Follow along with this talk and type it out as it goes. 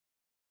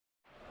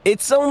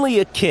It's only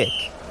a kick,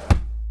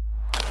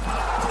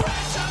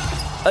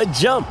 a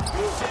jump,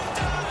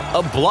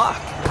 a block.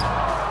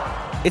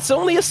 It's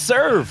only a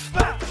serve.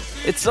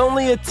 It's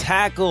only a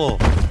tackle,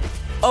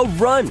 a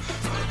run.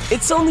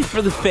 It's only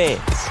for the fans.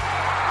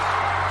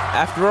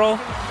 After all,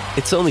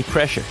 it's only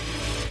pressure.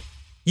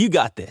 You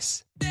got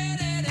this.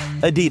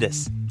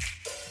 Adidas.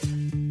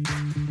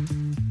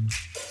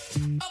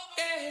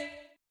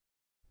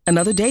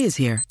 Another day is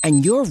here,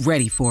 and you're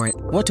ready for it.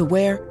 What to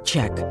wear?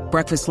 Check.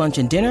 Breakfast, lunch,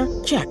 and dinner?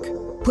 Check.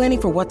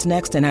 Planning for what's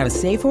next and how to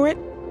save for it?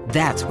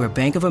 That's where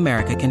Bank of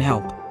America can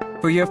help.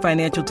 For your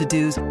financial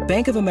to-dos,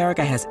 Bank of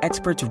America has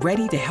experts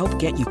ready to help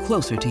get you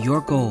closer to your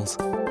goals.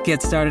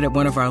 Get started at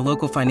one of our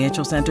local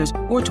financial centers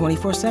or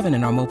 24/7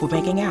 in our mobile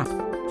banking app.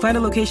 Find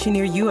a location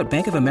near you at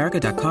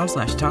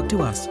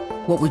bankofamerica.com/talktous.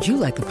 What would you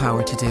like the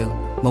power to do?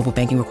 Mobile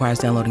banking requires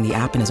downloading the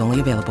app and is only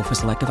available for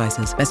select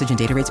devices. Message and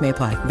data rates may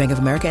apply. Bank of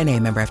America N.A.,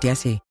 member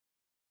FDIC.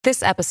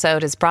 This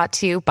episode is brought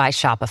to you by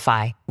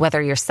Shopify.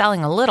 Whether you're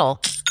selling a little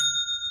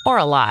or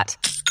a lot,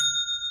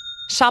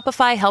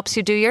 Shopify helps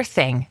you do your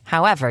thing,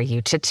 however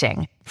you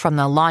cha-ching. From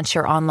the launch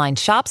your online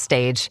shop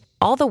stage,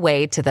 all the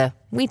way to the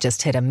we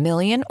just hit 1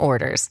 million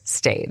orders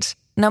stage.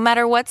 No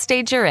matter what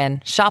stage you're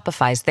in,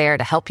 Shopify's there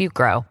to help you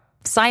grow.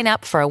 Sign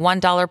up for a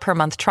 $1 per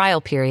month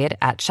trial period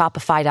at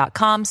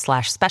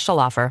shopify.com/special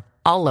offer,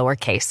 all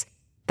lowercase.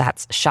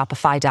 That's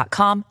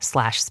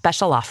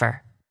shopify.com/special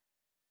offer.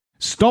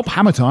 Stop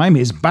Hammer Time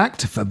is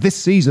backed for this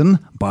season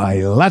by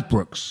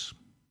Ladbrokes.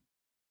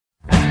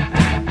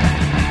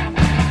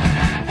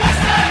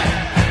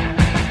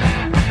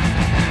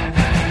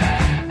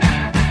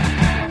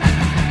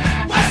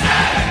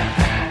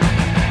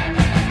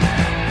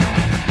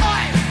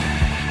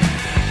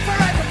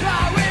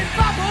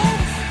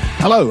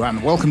 Hello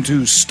and welcome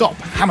to Stop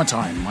Hammer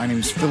Time. My name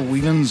is Phil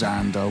Whelans,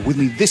 and with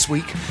me this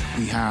week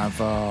we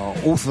have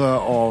author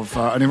of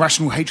An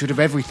Irrational Hatred of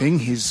Everything,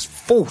 his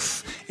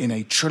fourth in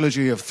a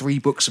trilogy of 3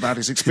 books about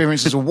his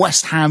experience as a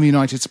West Ham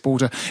United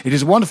supporter. It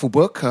is a wonderful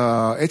book.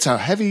 It's a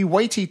heavy,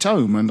 weighty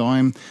tome, and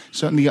I'm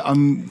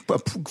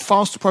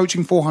fast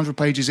approaching 400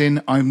 pages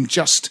in. I'm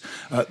just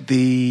at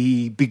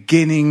the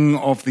beginning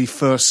of the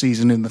first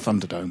season in the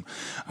Thunderdome,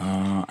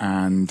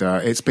 and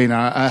it's been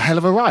a hell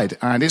of a ride.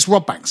 And it's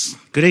Rob Banks.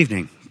 Good evening.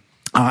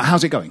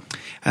 How's it going?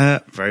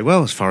 Very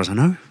well, as far as I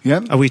know. Yeah.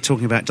 Are we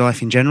talking about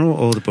life in general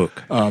or the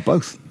book?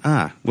 Both.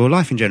 Well,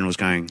 life in general is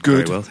going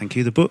good. Very well, thank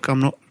you. The book,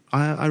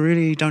 I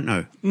really don't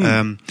know.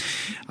 I'm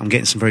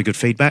getting some very good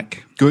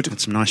feedback. Good.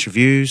 Had some nice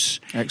reviews.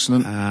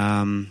 Excellent.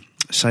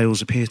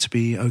 Sales appear to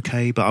be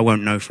okay, but I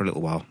won't know for a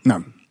little while.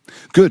 No.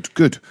 Good.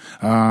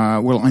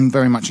 Well, I'm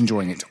very much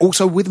enjoying it.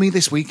 Also with me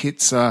this week,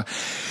 it's...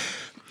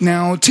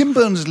 Now, Tim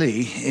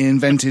Berners-Lee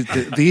invented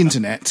the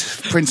internet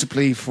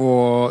principally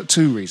for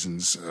 2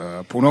 reasons.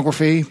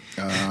 Pornography,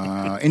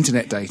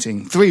 internet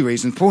dating. 3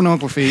 reasons.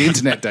 Pornography,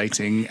 internet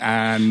dating,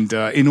 and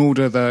in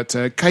order that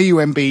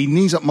KUMB,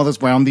 Knees Up Mothers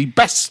Brown, the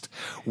best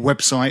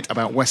website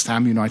about West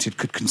Ham United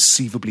could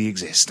conceivably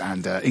exist.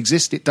 And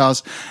exist it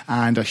does,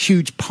 and a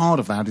huge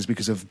part of that is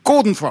because of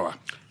Gordon Thrower.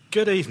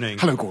 Good evening.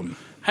 Hello, Gordon.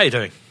 How you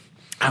doing?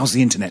 How's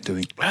the internet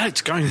doing? Well,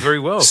 it's going very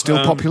well.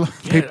 Still popular?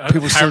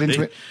 People still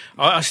into it?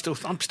 I'm still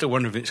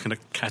wondering if it's going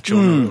to catch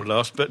on or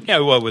last, but yeah,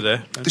 while we're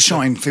there. The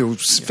shine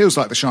feels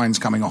like the shine's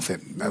coming off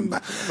it.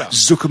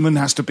 Zuckerman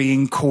has to be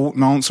in court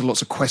and answer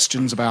lots of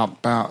questions about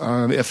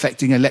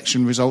affecting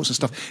election results and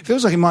stuff. It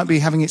feels like it might be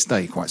having its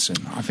day quite soon.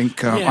 I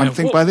think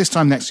by this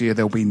time next year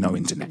there'll be no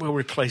internet. We'll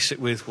replace it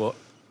with what?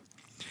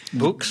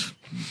 Books?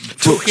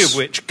 Talking of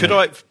which,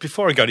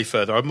 before I go any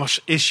further, I must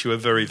issue a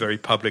very, very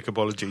public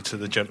apology to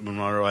the gentleman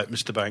on my right,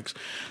 Mr. Banks,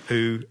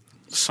 who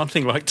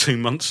something like 2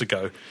 months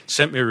ago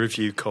sent me a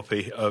review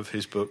copy of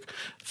his book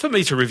for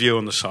me to review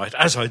on the site,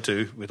 as I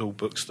do with all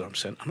books that I'm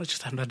sent, and I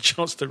just haven't had a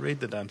chance to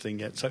read the damn thing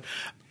yet. So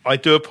I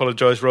do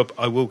apologise, Rob.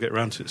 I will get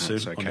round to it soon.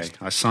 That's okay. Honestly.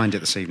 I signed it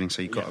this evening,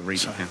 so you've got to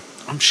read it now.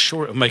 I'm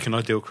sure it'll make an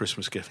ideal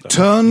Christmas gift.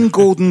 Turn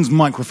Gordon's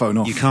microphone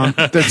off. You can't.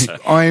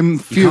 I'm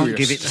furious. You can't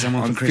give it to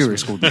someone I'm for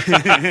furious, Gordon.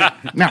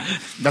 Now,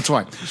 that's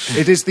right.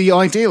 It is the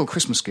ideal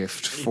Christmas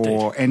gift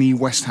for any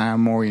West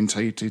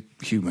Ham-orientated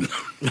human.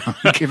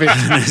 Give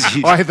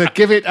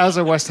it as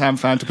a West Ham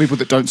fan to people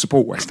that don't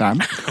support West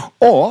Ham,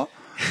 or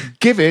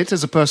give it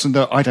as a person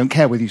that I don't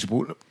care whether you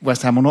support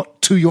West Ham or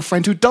not, to your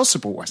friend who does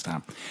support West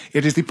Ham.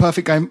 It is the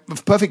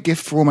perfect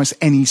gift for almost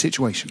any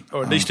situation.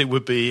 Or at least it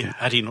would be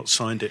had he not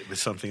signed it with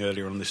something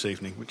earlier on this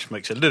evening, which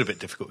makes it a little bit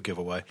difficult to give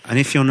away. And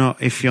if you're not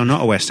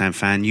a West Ham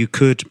fan, you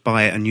could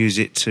buy it and use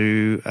it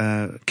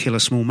to kill a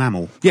small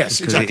mammal.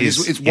 Yes, exactly.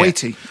 It's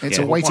weighty. It's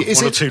a weighty.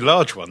 One or 2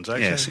 large ones,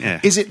 actually. Yes,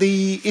 yeah. Is it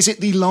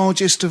the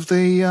largest of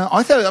the?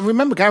 I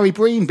remember Gary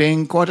Breen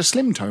being quite a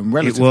slim tome.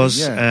 Relatively. It was.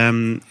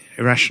 Yeah.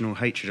 Irrational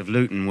Hatred of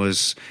Luton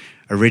was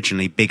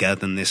originally bigger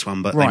than this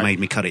one, but they made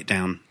me cut it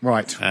down.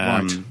 Right.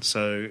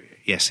 So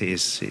yes, it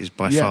is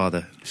by far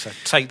the. So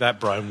take that,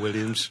 Brian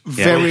Williams.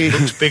 It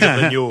looks bigger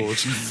than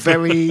yours.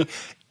 Very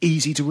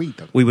easy to read,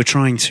 though. We were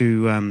trying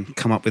to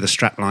come up with a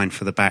strapline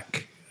for the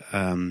back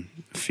a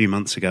few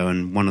months ago,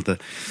 and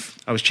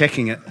I was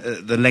checking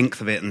the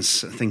length of it and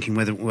thinking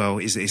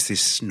is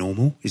this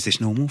normal? Is this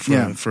normal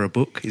for a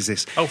book? Is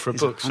this for a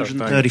book?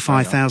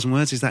 135,000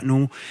 words? Is that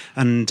normal?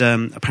 And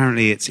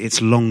apparently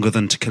it's longer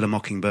than To Kill a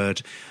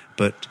Mockingbird,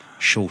 but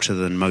shorter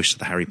than most of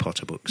the Harry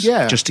Potter books.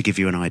 Yeah. Just to give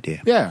you an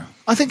idea. Yeah.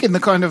 I think in the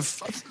kind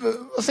of...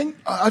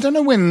 I don't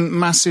know when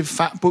massive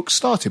fat books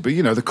started, but,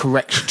 the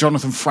correct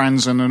Jonathan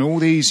Franzen and all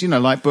these,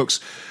 like books...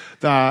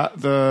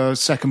 The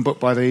second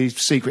book by the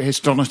Secret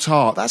History, Donna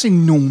Tartt, that's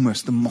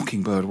enormous. The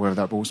Mockingbird, whatever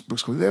that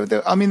book's called.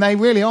 They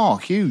really are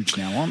huge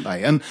now, aren't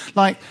they? And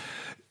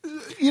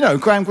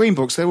Graham Greene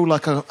books, they're all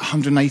like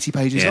 180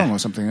 pages long or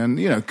something. And,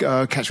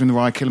 Catcher in the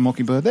Rye, Kill a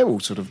Mockingbird, they're all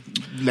sort of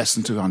less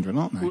than 200,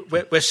 aren't they?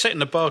 We're setting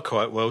the bar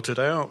quite well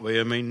today, aren't we?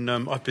 I mean,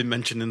 I've been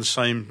mentioned in the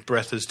same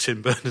breath as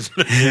Tim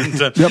Berners-Lee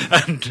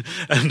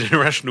and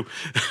irrational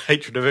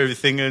hatred of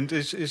everything, and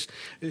it's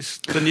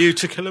the new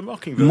To Kill a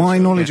Mockingbird. My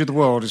knowledge of the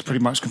world is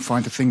pretty much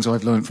confined to things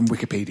I've learned from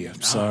Wikipedia.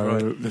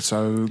 So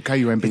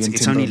KUMB and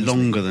it's Tim only Berners-Lee.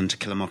 longer than To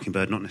Kill a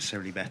Mockingbird, not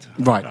necessarily better.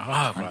 Right.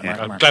 Right. Yeah.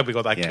 I'm glad we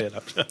got that cleared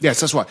up. Yes,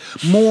 that's right.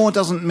 More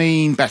doesn't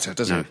mean better,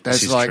 does it?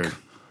 This is true.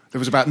 There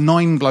was about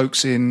 9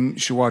 blokes in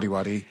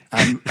Shawadi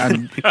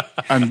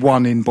and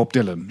one in Bob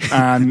Dylan,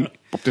 and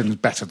Bob Dylan's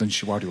better than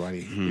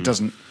Shawadi. It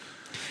doesn't.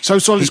 So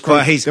Solid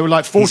Squad, there were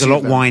like 40. He's a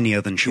lot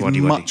whinier than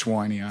Shawadi. Much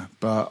whinier,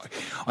 but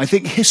I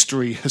think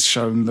history has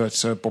shown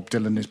that Bob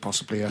Dylan is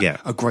possibly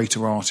a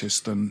greater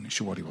artist than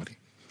Shawadi.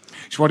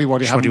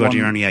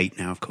 Shawadi are only 8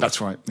 now, of course.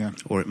 That's right. Yeah,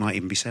 or it might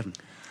even be 7.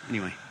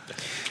 Anyway.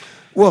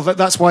 Well,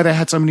 that's why they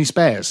had so many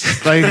spares.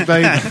 They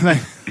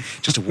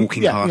just a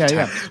walking heart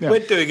attack. Yeah. We're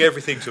doing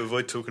everything to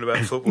avoid talking about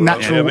football.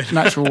 Natural waste.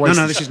 No,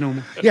 this is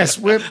normal. Yes,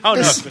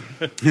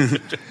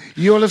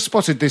 you'll have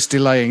spotted this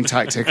delaying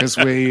tactic as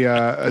we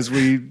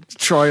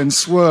try and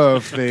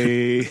swerve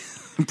the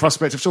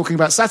prospect of talking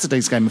about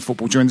Saturday's game of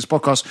football. During this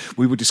podcast,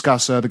 we will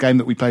discuss the game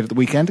that we played at the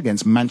weekend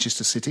against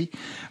Manchester City,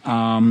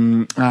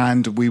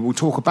 and we will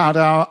talk about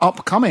our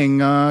upcoming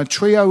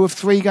trio of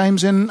 3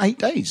 games in 8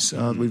 days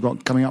we've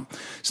got coming up,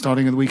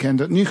 starting at the weekend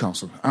at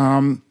Newcastle.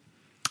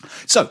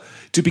 So,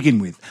 to begin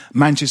with,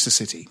 Manchester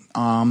City.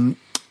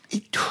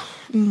 It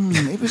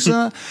was,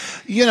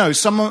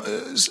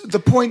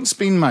 the point's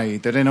been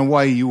made that in a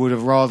way you would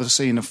have rather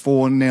seen a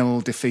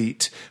 4-0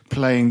 defeat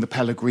playing the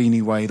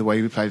Pellegrini way, the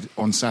way we played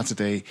on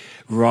Saturday,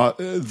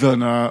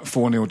 than a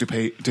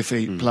 4-0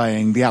 defeat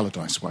playing the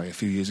Allardyce way a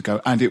few years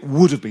ago. And it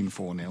would have been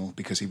 4-0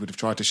 because he would have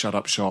tried to shut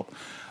up shop.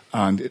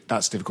 And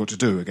that's difficult to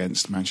do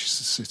against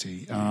Manchester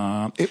City.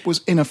 It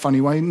was, in a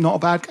funny way, not a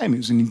bad game. It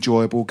was an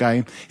enjoyable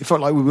game. It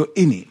felt like we were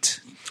in it.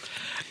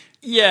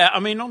 Yeah, I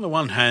mean, on the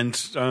one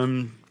hand...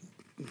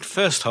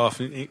 first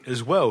half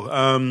as well.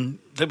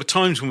 There were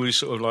times when we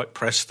sort of like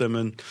pressed them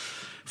and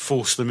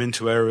forced them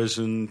into errors,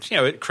 and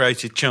it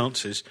created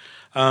chances,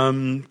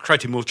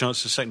 created more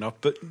chances the second half.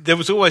 But there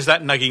was always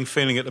that nagging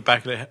feeling at the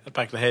back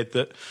of the head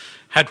that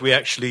had we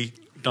actually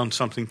done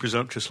something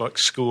presumptuous like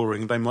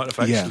scoring, they might have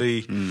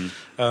actually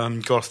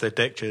got off their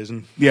deck chairs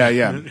and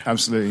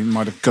absolutely,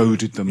 might have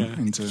goaded them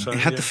into. So, it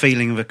had the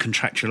feeling of a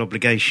contractual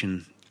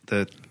obligation.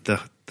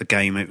 The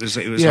game. It was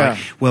like,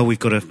 well, we've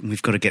got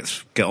to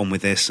get on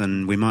with this,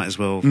 and we might as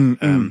well do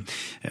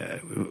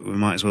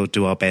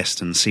our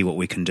best and see what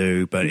we can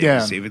do. But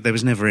there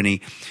was never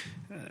any.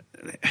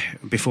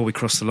 Before we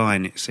crossed the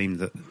line, it seemed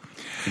that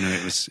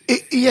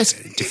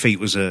defeat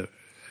was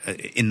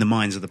in the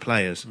minds of the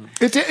players.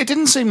 It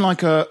didn't seem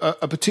like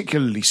a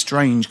particularly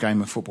strange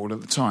game of football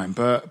at the time,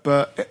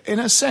 but in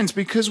a sense,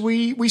 because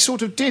we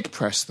sort of did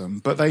press them,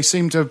 but they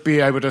seemed to be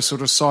able to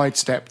sort of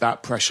sidestep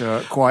that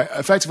pressure quite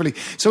effectively.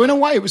 So in a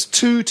way, it was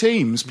 2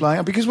 teams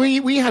playing, because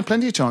we had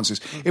plenty of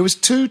chances. It was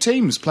 2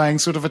 teams playing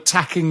sort of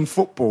attacking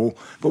football,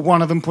 but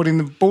one of them putting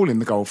the ball in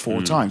the goal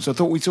 4 times. So I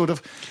thought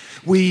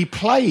we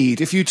played,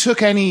 if you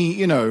took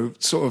any,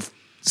 sort of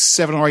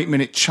 7 or 8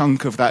 minute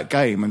chunk of that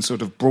game and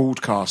sort of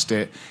broadcast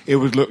it, it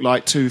would look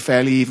like 2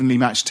 fairly evenly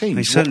matched teams.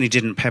 They certainly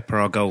didn't pepper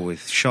our goal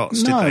with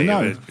shots, did they?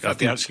 No. I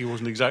think actually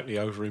wasn't exactly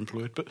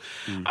overemployed, but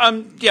I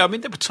mean, there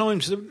were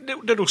times,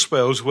 little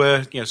spells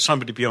where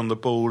somebody be on the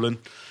ball, and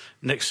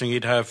next thing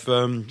you'd have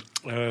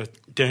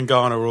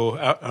Diangana or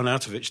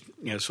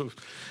Arnautovic, sort of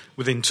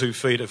within 2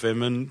 feet of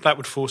him, and that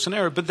would force an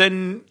error. But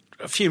then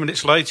a few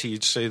minutes later,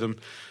 you'd see them.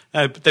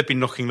 They'd been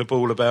knocking the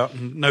ball about,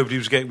 and nobody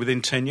was getting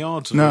within 10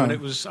 yards of them. And it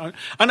was. I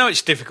know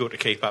it's difficult to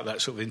keep up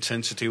that sort of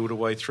intensity all the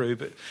way through,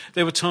 but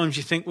there were times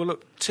you think, well,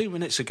 look, 2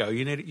 minutes ago,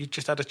 you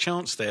just had a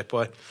chance there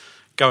by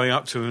going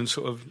up to him and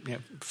sort of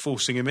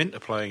forcing him into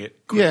playing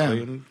it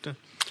quickly. And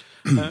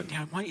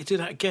why don't you do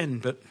that again?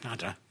 But I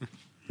don't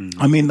know.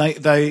 I mean,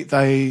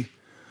 they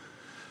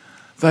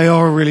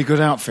are a really good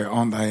outfit,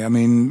 aren't they? I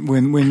mean,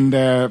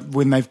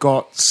 when they've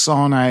got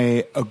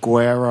Sane,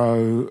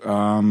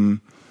 Aguero,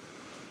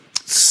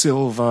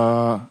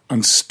 Silva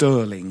and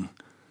Sterling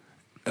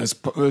as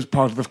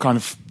part of the kind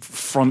of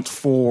front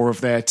four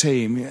of their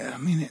team. Yeah, I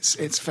mean,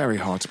 it's very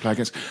hard to play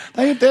against.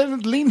 They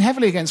lean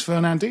heavily against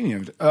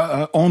Fernandinho,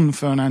 on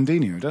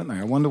Fernandinho, don't they?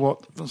 I wonder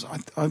what.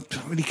 I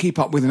don't really keep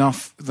up with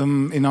enough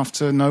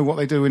to know what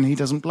they do when he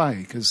doesn't play,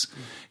 because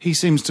he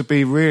seems to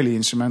be really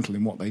instrumental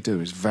in what they do.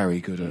 He's very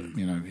good at,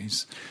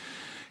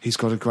 He's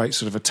got a great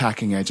sort of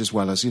attacking edge, as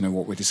well as,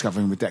 what we're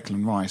discovering with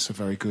Declan Rice, a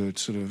very good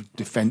sort of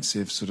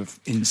defensive sort of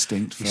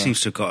instinct. He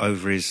seems to have got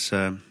over his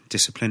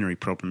disciplinary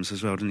problems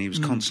as well, didn't he? He was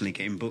constantly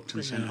getting booked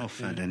and sent off,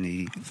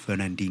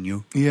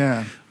 Fernandinho.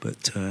 Yeah.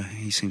 But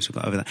he seems to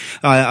have got over that.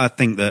 I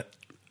think that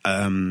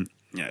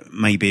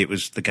maybe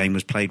the game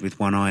was played with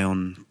one eye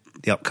on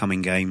the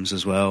upcoming games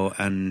as well,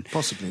 and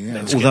possibly, yeah.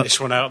 Let's get this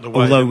one out of the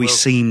way. Although we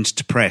seemed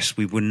to press,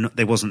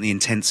 there wasn't the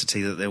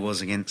intensity that there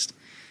was against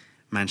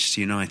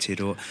Manchester United,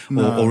 or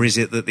is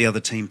it that the other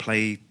team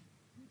play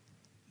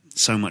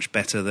so much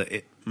better that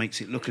it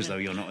makes it look as though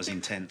you're not as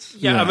intense?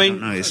 Yeah, I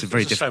mean, it's a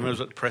very difficult. Same. I was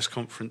at the press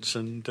conference,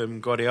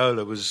 and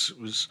Guardiola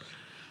was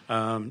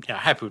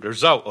happy with the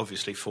result.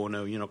 Obviously,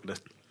 4-0, you're not going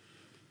to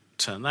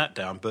turn that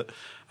down, but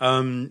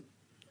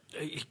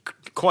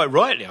quite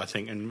rightly, I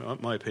think, in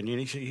my opinion,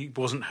 he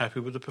wasn't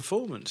happy with the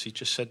performance. He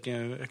just said,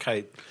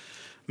 okay,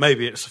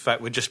 maybe it's the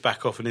fact we're just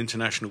back off an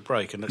international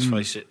break, and let's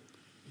face it,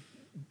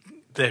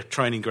 their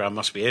training ground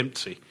must be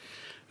empty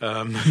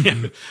during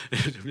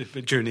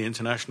the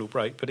international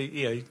break. But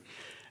he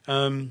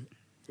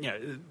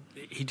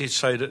did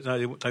say that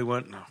they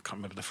weren't. I can't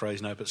remember the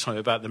phrase now, but something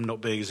about them not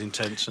being as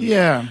intense.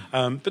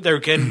 And, but there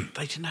again,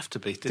 they didn't have to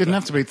be. Didn't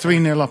have to be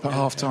 3-0 up at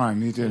half time.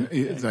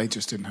 They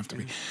just didn't have to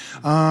be.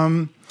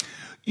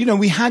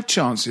 We had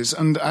chances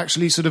and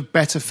actually sort of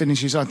better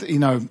finishes.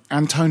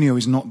 Antonio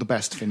is not the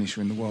best finisher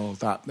in the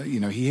world.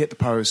 He hit the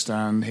post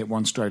and hit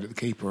one straight at the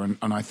keeper, and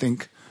I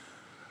think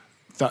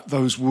that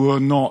those were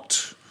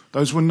not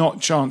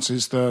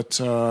chances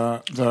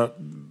that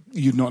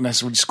you'd not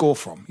necessarily score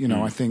from.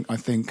 I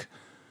think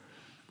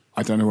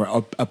I don't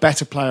know, a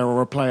better player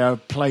or a player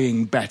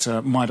playing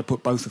better might have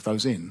put both of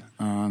those in.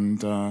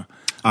 And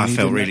I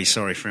felt really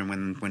sorry for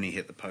him when he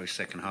hit the post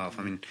second half.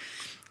 I mean,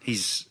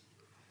 he's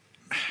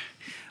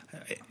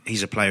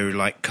a player who,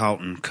 like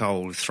Carlton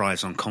Cole,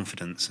 thrives on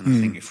confidence, and I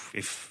think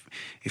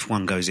if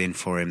one goes in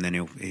for him,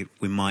 then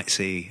we might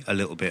see a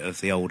little bit of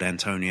the old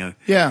Antonio.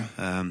 Yeah.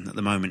 At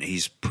the moment,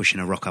 he's pushing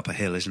a rock up a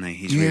hill, isn't he?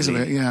 He is a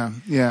bit,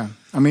 yeah.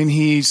 I mean,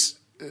 he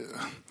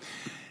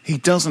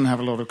doesn't have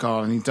a lot of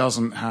car, and he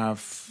doesn't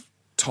have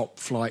top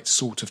flight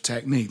sort of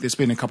technique. There's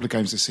been a couple of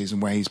games this season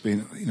where he's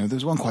been, there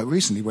was one quite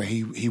recently where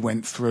he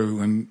went through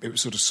and it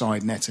was sort of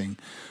side netting,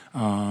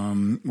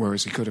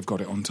 whereas he could have got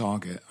it on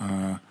target.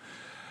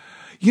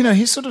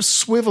 His sort of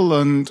swivel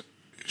and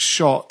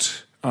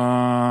shot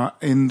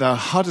in the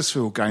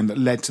Huddersfield game that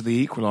led to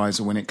the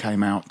equaliser when it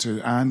came out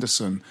to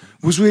Anderson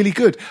was really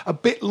good. A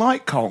bit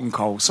like Carlton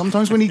Cole.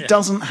 Sometimes when he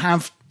doesn't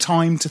have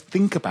time to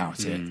think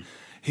about it,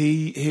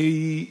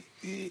 he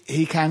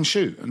can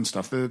shoot and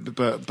stuff.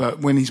 But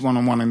when he's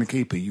one-on-one in the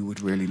keeper, you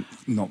would really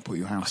not put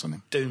your house on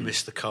him. I do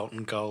miss the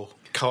Carlton Cole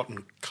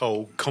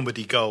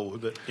comedy goal.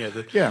 There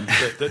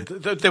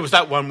was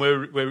that one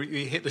where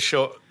he hit the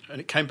shot and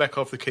it came back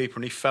off the keeper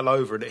and he fell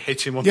over and it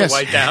hit him on the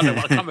way down. I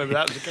can't remember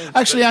that was again.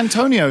 Actually,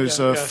 Antonio's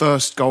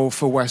first goal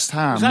for West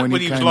Ham. Was that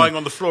when he was lying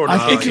on the floor? I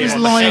think he was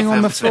lying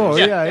on the floor.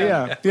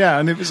 Yeah.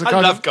 And it was I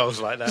love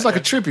goals like that. It was like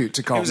a tribute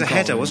to Carlton. It was a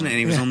header, wasn't it? And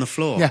he was on the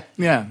floor.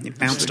 Yeah. It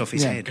bounced off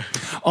his head.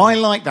 I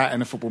like that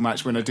in a football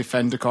match when a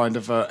defender kind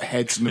of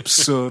heads an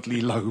absurdly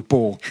low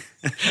ball.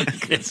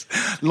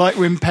 Like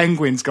when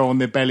penguins go on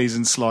their bellies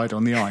and slide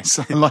on the ice.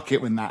 I like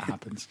it when that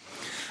happens.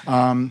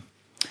 I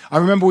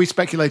remember we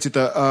speculated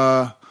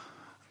that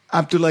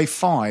Abdoulaye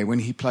Faye, when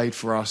he played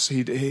for us,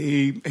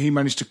 he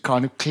managed to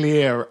kind of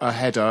clear a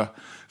header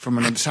from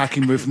an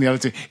attacking move from the other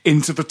team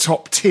into the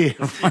top tier.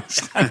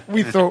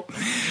 We thought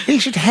he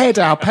should head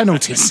our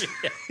penalties.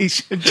 He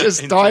should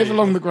just dive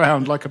along the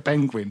ground like a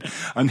penguin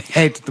and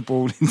head the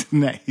ball into the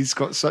net. He's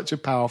got such a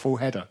powerful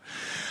header.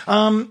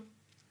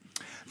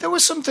 There were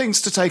some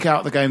things to take out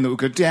of the game that were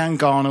good. Dejan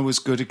Garner was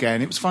good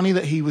again. It was funny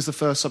that he was the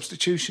first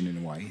substitution in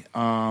a way.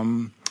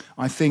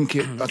 I think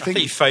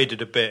he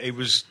faded a bit. He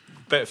was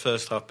better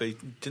first half, but he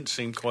didn't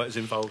seem quite as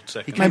involved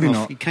second.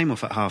 He came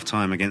off at half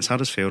time against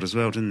Huddersfield as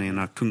well, didn't he? And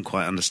I couldn't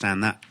quite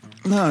understand that.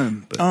 No,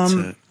 but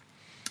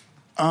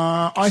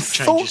I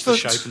thought that the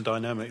shape and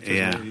dynamic.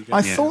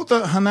 I thought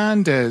that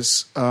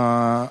Hernandez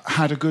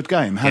had a good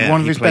game. Had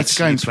one of his better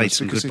games. He played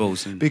some good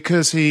balls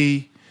because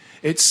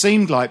it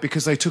seemed like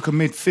because they took a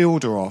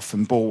midfielder off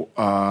and brought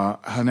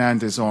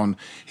Hernandez on,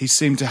 he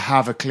seemed to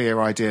have a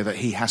clear idea that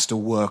he has to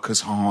work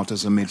as hard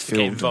as a midfielder.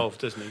 Get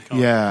involved, doesn't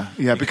he?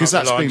 Yeah, because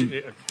that's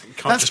been... You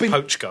can't just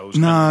poach goals.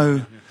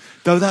 No.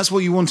 Though that's what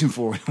you want him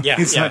for.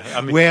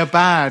 We're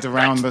bad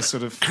around the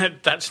sort of...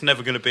 That's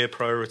never going to be a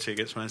priority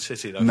against Man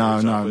City, though.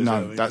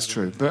 No, that's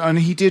true. And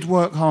he did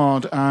work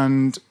hard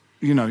and,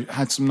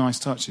 had some nice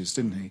touches,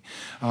 didn't he?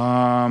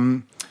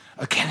 Again,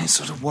 it's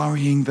sort of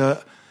worrying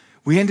that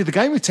we ended the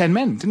game with 10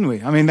 men, didn't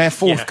we? I mean, their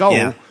fourth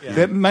goal,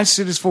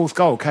 Manchester City's fourth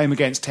goal came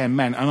against 10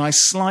 men, and I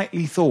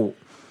slightly thought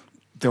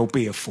there'll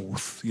be a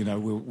fourth. We're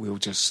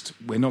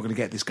not going to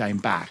get this game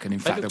back. And in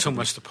fact, they looked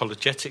almost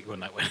apologetic when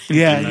that went.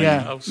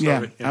 Yeah,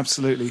 sorry.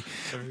 absolutely.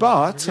 Sorry.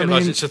 But I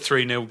realise it's a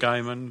 3-0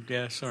 game,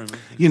 and sorry,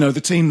 mate.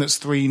 The team that's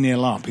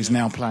 3-0 up is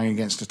now playing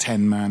against a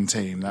 10-man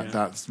team.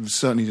 That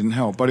certainly didn't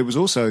help. But it was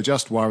also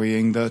just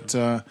worrying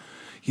that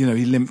he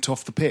limped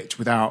off the pitch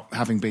without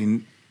having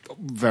been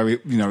very,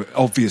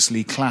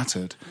 obviously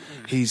clattered.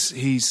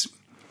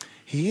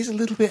 He is a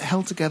little bit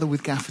held together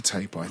with gaffer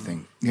tape, I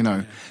think.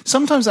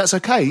 Sometimes that's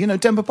okay.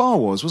 Demba Ba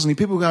wasn't he?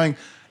 People going,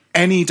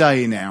 any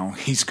day now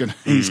he's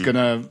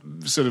gonna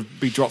sort of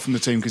be dropped from the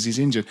team because he's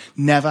injured.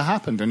 Never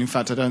happened, and in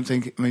fact, I don't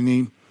think.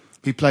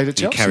 He played at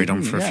Chelsea. He carried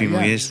on for a few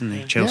more years, didn't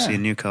he? Chelsea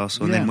and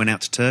Newcastle, and then went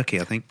out to Turkey,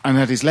 I think, and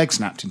had his leg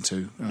snapped in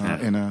two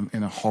in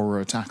a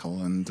horror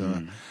tackle,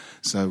 and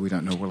so we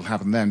don't know what'll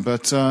happen then,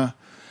 but.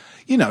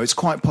 It's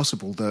quite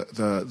possible that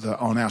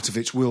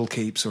Arnautovic will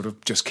keep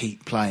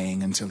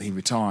playing until he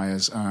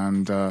retires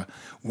and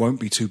won't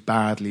be too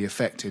badly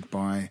affected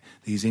by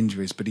these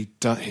injuries. But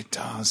it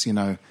does,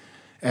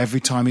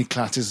 every time he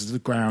clatters to the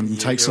ground and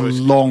takes a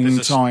long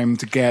time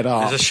to get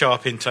up. There's a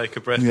sharp intake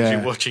of breath as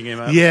you're watching him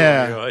out.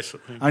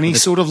 And he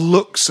sort of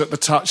looks at the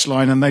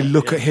touchline and they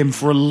look at him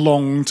for a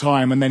long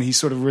time and then he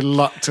sort of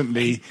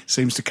reluctantly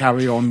seems to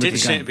carry on with the game.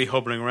 Didn't seem to be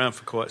hobbling around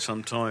for quite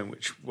some time,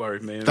 which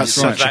worried me. That's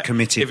right. Such a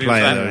committed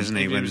player, though, isn't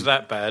he? If he was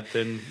that bad,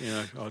 then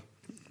I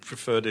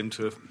preferred him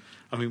to.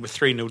 We're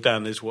 3-0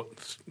 down. There's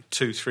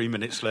 2-3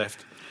 minutes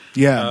left.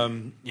 Yeah.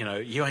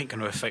 You ain't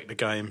going to affect the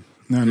game.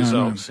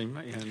 Results. No.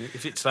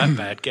 If it's that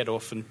bad, get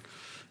off and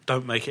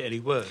don't make it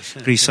any worse.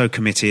 But he's so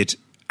committed,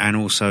 and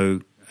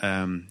also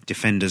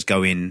defenders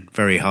go in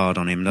very hard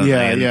on him, don't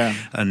they?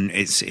 And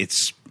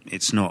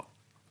it's not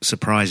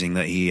surprising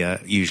that he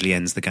usually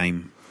ends the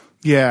game.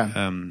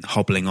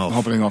 Hobbling off.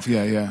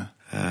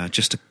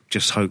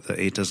 Just hope that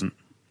it doesn't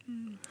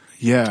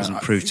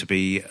prove to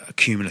be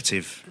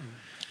cumulative.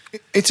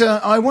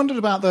 I wondered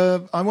about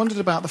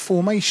the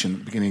formation at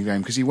the beginning of the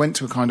game because he went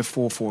to a kind of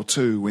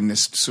 4-4-2 in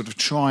this sort of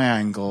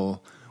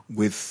triangle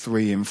with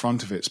three in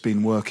front of it. It's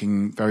been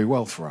working very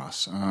well for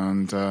us,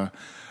 and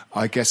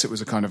I guess it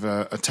was a kind of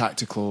a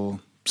tactical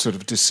sort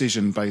of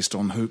decision based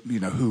on who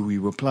we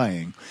were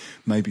playing.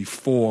 Maybe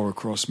four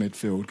across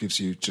midfield gives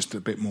you just a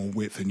bit more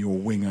width, and your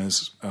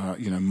wingers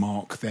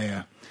mark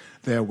their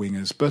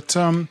wingers. But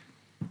I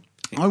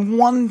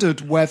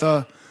wondered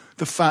whether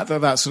the fact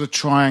that sort of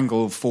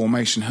triangle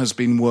formation has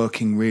been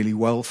working really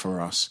well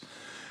for us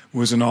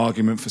was an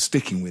argument for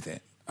sticking with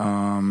it.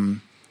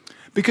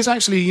 Because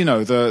actually,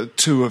 the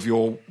two of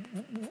your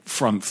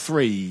front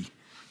three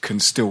can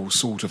still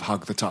sort of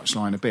hug the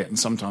touchline a bit. And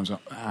sometimes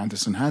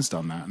Anderson has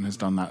done that and has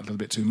done that a little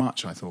bit too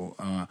much, I thought.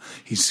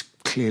 He's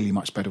clearly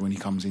much better when he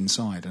comes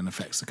inside and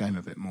affects the game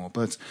a bit more.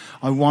 But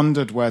I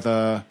wondered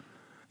whether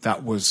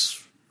that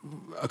was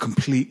a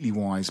completely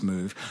wise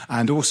move.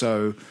 And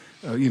also...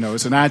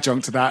 as an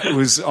adjunct to that,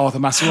 was Arthur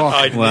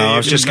Masuaku. I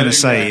was just going to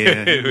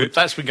say...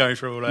 that's been going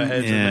through all our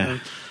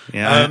heads.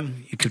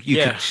 You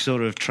could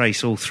sort of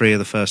trace all three of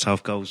the first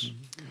half goals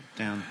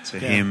down to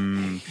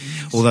him.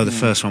 Although the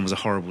first one was a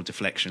horrible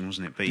deflection,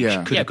 wasn't it? But he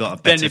could have got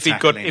a better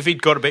then if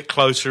he'd got a bit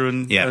closer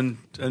and he'd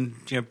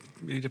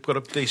have got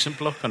a decent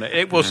block on it.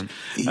 It was,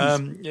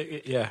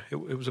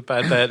 it was a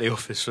bad day at the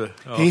office.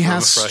 He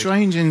has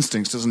strange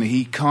instincts, doesn't he?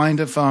 He kind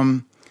of...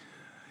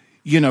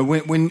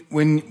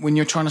 when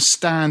you're trying to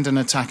stand an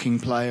attacking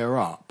player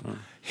up,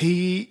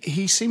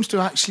 he seems to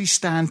actually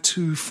stand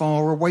too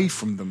far away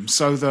from them,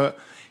 so that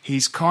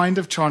he's kind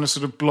of trying to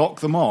sort of block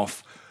them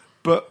off,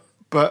 but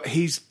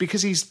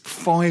because he's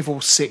 5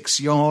 or 6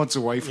 yards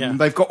away from them,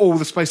 they've got all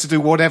the space to do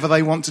whatever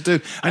they want to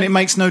do, and it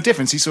makes no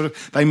difference.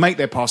 They make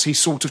their pass, he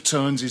sort of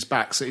turns his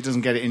back so he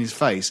doesn't get it in his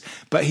face,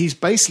 but he's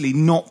basically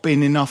not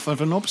been enough of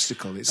an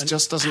obstacle. It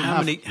just doesn't.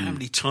 How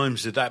many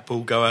times did that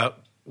ball go out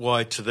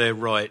wide to their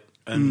right?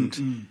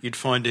 And you'd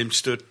find him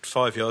stood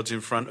 5 yards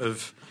in front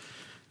of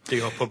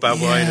Diop or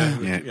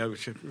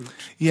Balbuena.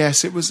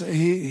 Yes, it was.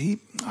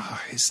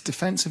 His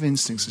defensive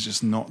instincts are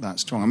just not that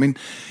strong. I mean,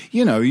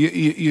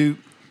 you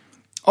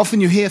often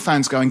you hear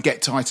fans going,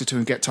 "Get tighter to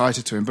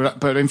him,"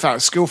 but in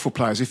fact, skillful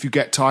players, if you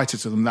get tighter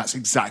to them, that's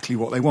exactly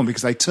what they want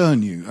because they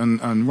turn you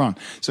and run.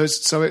 So I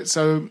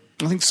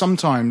think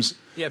sometimes.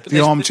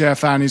 The armchair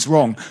fan is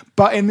wrong.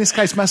 But in this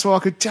case,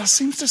 Masuaku just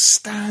seems to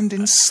stand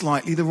in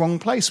slightly the wrong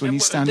place when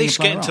he's standing at least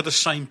getting to the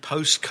same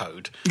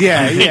postcode.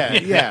 Yeah.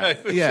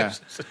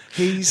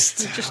 He's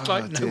just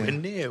nowhere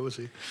near, was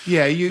he?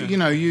 Yeah,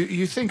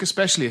 you think,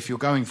 especially if you're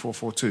going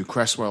 4-4-2,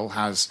 Cresswell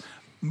has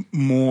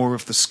more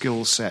of the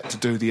skill set to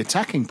do the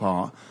attacking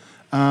part.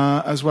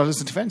 As well as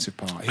the defensive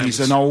part. He's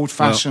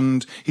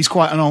he's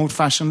quite an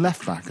old-fashioned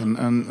left-back,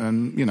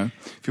 and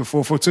if you're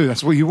 4-4-2,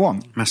 that's what you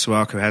want.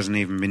 Masuaku hasn't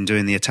even been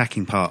doing the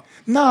attacking part.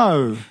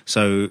 No.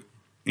 So,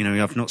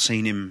 I've not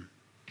seen him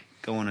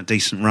go on a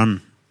decent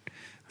run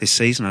this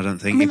season, I don't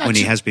think, when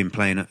he has been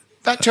playing at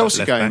that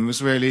Chelsea game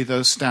was really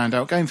the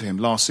standout game for him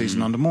last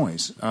season under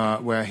Moyes,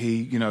 where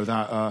he,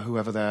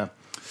 whoever their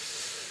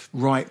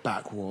right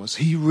back was,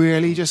 he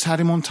really just had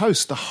him on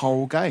toast the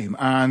whole game,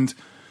 and...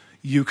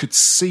 you could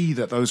see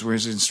that those were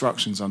his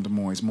instructions under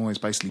Moyes. Moyes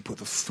basically put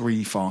the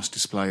 3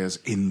 fastest players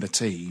in the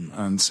team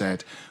and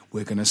said,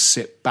 we're going to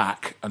sit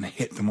back and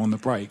hit them on the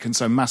break. And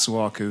so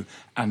Masuaku,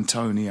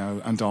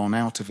 Antonio and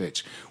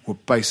Arnautovic were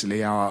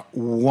basically our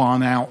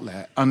one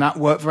outlet. And that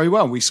worked very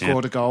well. We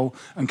scored a goal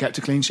and kept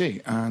a clean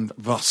sheet and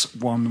thus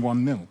won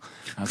 1-0,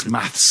 as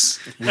maths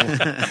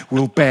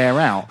will bear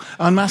out.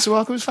 And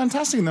Masuaku was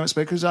fantastic in that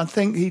respect because I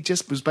think he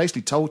just was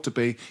basically told to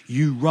be,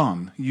 you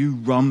run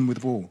with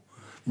the ball.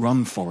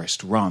 Run,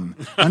 Forrest, run.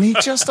 And he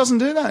just doesn't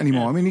do that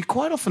anymore. I mean, he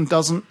quite often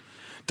doesn't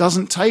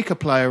take a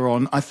player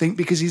on, I think,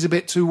 because he's a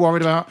bit too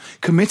worried about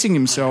committing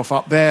himself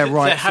up there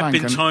right flank.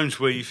 There have been times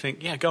where you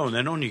think, go on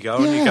then, on you go,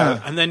 on you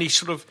go. And then he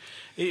sort of,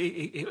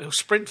 he'll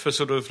sprint for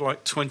sort of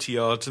like 20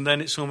 yards and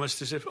then it's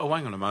almost as if,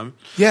 hang on a moment.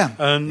 Yeah.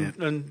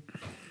 And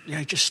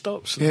he just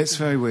stops. Yeah, it's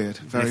very weird.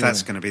 If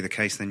that's going to be the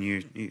case, then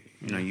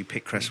you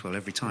pick Cresswell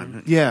every time,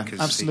 don't you? Yeah, because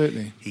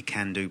absolutely. He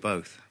can do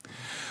both.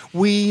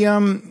 We...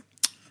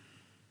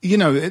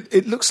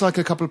 it looks like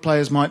a couple of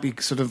players might be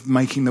sort of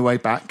making their way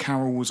back.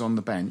 Carroll was on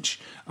the bench.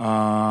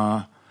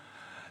 The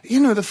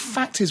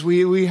fact is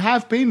we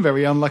have been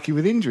very unlucky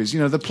with injuries.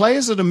 The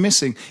players that are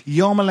missing,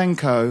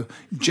 Yarmolenko,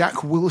 Jack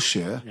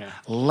Wilshere,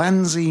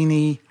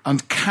 Lanzini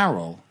and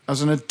Carroll,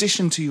 as an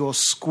addition to your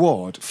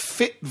squad,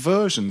 fit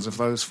versions of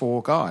those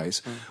 4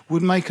 guys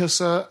would make us,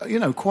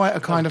 quite a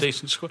kind of...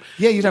 decent squad.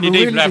 Yeah, you'd have a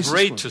really decent squad.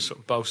 You'd even have Reid to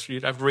sort of bolster.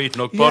 You'd have Reid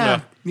and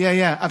Ogbonna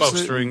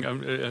absolutely. bolstering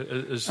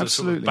as the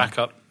sort of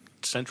backup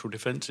central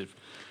defensive.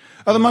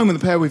 At the moment,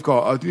 the pair we've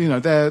got,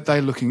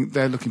 they're looking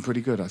pretty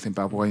good. I think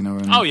Balbuena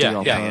and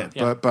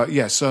Diop. But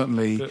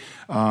certainly. If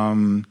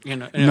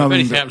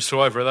anything happens to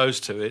either of those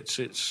two, it's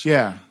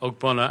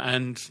Ogbonna,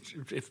 and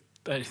if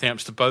anything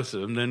happens to both of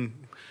them, then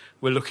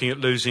we're looking at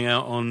losing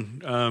out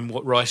on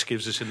what Rice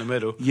gives us in the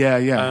middle.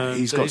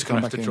 He's got to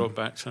come back in. Drop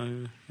back.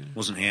 So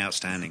wasn't he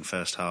outstanding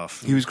first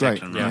half? He was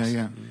great.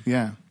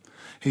 Yeah.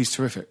 He's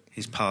terrific.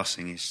 His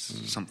passing is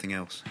something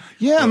else.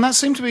 Yeah, and that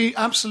seemed to be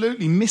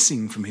absolutely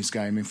missing from his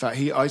game. In fact,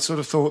 I sort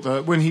of thought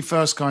that when he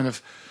first kind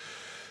of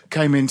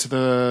came into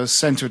the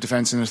centre of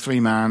defence in a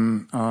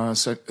 3-man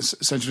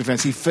centre of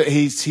defence,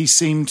 he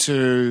seemed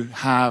to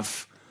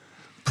have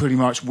pretty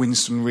much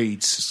Winston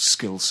Reid's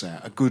skill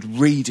set, a good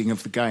reading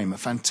of the game, a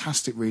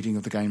fantastic reading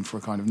of the game for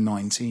a kind of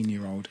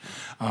 19-year-old.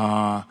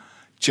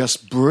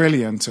 Just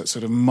brilliant at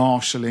sort of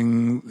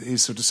marshalling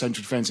his sort of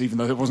central defence, even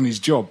though it wasn't his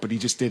job, but he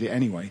just did it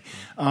anyway.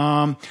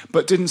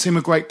 But didn't seem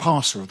a great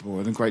passer of the ball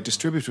and a great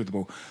distributor of the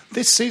ball.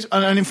 This season,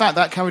 and in fact,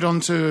 that carried on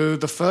to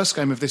the first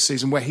game of this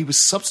season where he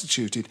was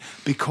substituted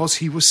because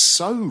he was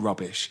so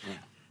rubbish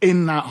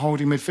in that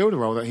holding midfielder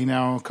role that he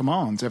now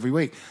commands every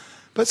week.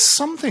 But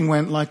something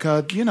went like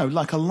a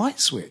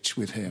light switch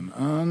with him,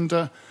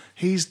 and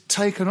he's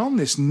taken on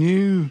this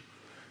new...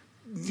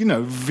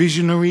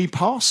 visionary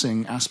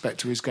passing aspect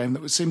to his game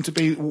that would seem to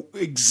be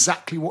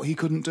exactly what he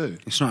couldn't do.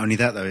 It's not only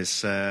that, though.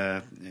 It's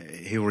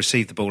he'll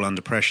receive the ball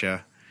under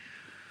pressure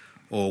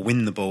or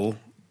win the ball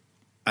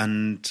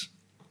and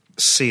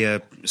see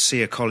a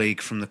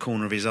colleague from the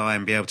corner of his eye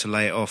and be able to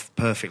lay it off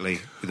perfectly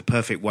with the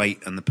perfect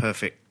weight and the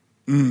perfect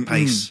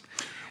pace.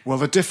 Well,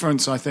 the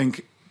difference, I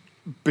think,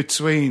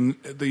 between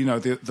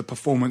the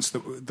performance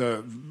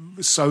that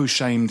so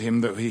shamed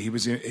him that he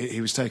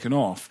was taken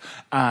off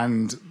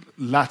and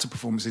latter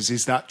performances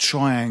is that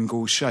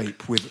triangle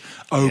shape with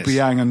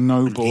Obiang and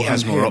Noble. He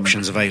has and more him.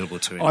 options available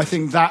to him. I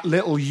think that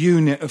little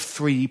unit of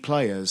 3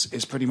 players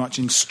is pretty much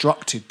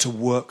instructed to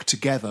work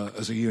together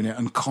as a unit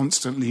and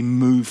constantly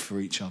move for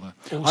each other.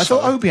 Also, I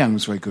thought Obiang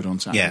was very good on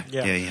Saturday.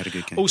 Yeah, he had a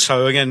good game.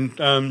 Also, again,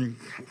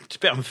 it's a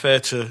bit unfair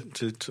to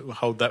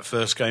hold that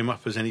first game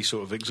up as any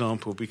sort of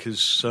example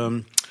because,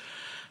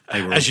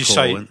 as you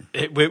say,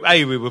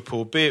 we were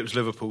poor. B, it was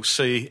Liverpool.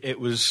 C, it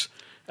was...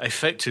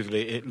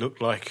 Effectively, it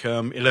looked like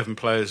 11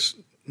 players,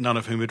 none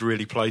of whom had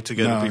really played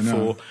together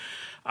before. No.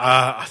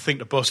 I think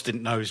the boss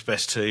didn't know his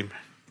best team,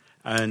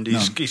 and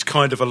he's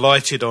kind of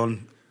alighted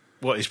on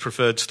what his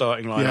preferred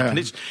starting lineup,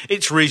 and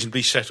it's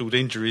reasonably settled.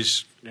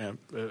 Injuries,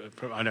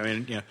 I know,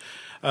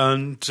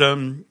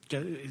 and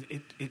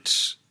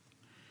it's.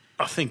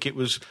 I think it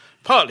was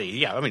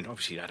partly,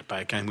 obviously he had a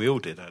bad game. We all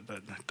did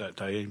that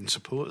day, even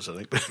supporters, I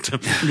think. But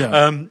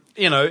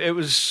it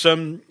was.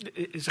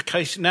 It's a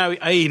case now.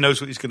 A, he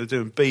knows what he's going to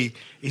do, and B,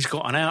 he's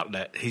got an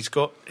outlet. He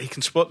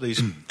can spot these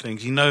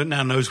things. He now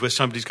knows where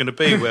somebody's going to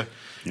be. Where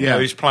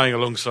he's playing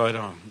alongside.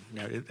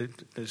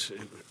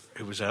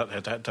 Who was out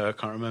there that day? I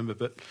can't remember,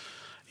 but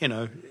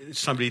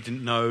somebody he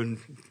didn't know. And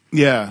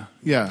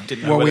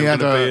didn't know where they were going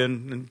to be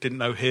and didn't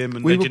know him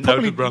and they didn't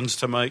know the runs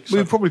to make. So.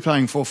 We were probably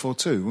playing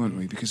 4-4-2, weren't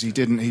we? Because he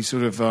didn't. He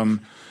sort of. Times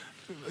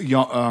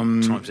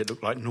it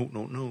looked like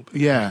 0-0-0.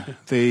 Yeah,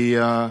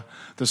 the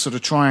sort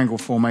of triangle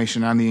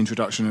formation and the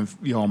introduction of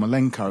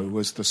Yarmolenko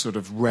was the sort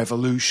of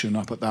revolution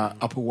up at that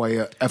upper way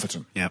at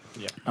Everton. Yeah.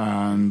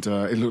 And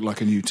it looked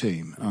like a new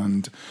team.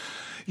 And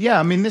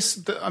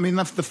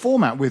the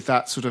format with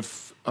that sort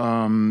of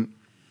 1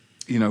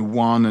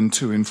 and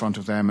 2 in front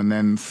of them and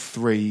then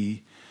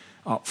 3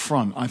 up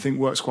front, I think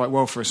works quite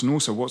well for us. And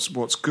also,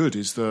 what's good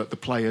is the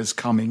players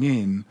coming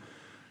in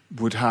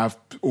would have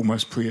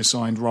almost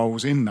pre-assigned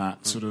roles in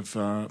that sort of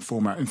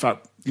format. In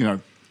fact,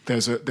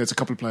 there's a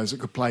couple of players that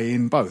could play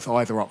in both,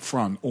 either up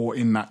front or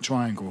in that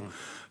triangle.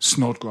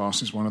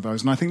 Snodgrass is one of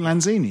those, and I think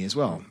Lanzini as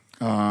well.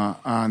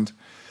 And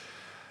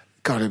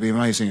God, it'd be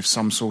amazing if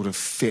some sort of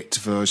fit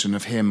version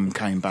of him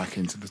came back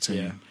into the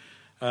team.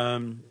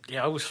 I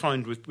always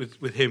find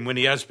with him, when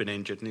he has been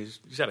injured, and he's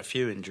had a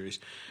few injuries,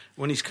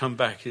 when he's come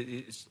back,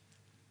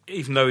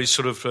 even though he's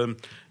sort of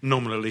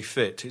nominally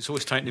fit, it's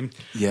always taken him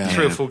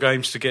 3 or 4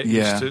 games to get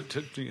used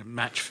to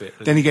match fit.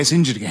 Then he gets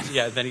injured again.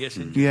 Yeah, then he gets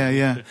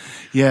injured.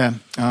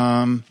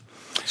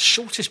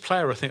 Shortest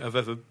player I think I've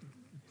ever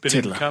been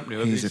in the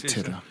company. He's a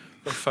tiddler.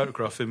 I've got a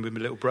photograph of him with my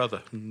little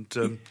brother,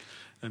 and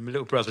my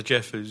little brother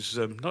Jeff is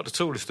not the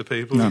tallest of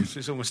people. No.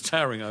 He's almost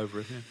towering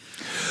over him.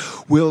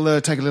 Yeah. We'll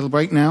take a little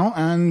break now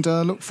and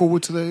look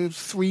forward to the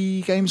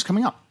 3 games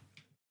coming up.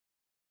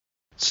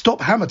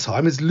 Stop Hammer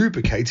Time is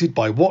lubricated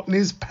by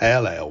Watney's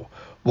Pale Ale.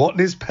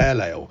 Watney's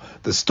Pale Ale,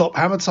 the Stop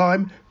Hammer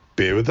Time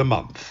beer of the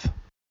month.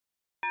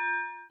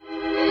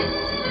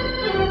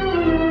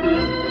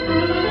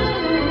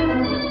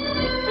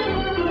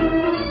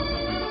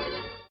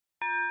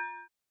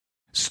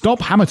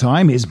 Stop Hammer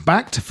Time is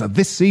backed for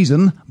this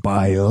season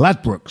by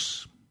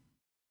Ladbrokes.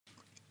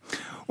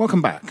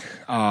 Welcome back.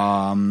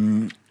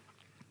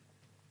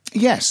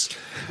 Yes.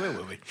 Where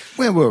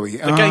were we?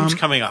 The game's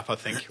coming up, I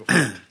think.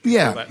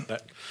 Yeah.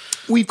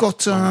 We've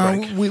got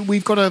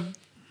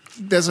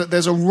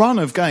there's a run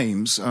of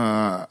games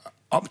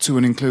up to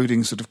and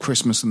including sort of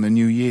Christmas and the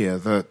New Year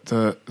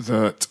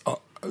that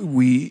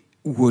we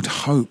would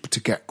hope to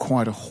get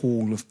quite a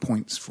haul of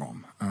points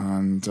from,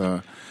 and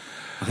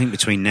I think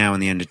between now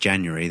and the end of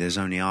January, there's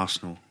only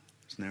Arsenal.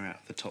 Isn't there, out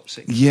of the top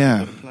 6?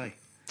 Yeah, to play.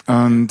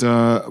 And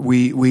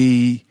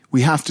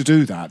we have to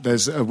do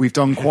that. We've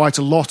done quite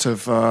a lot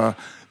of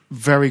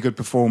very good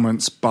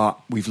performance, but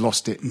we've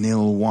lost it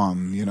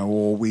 0-1,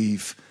 or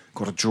we've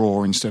got a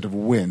draw instead of a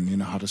win.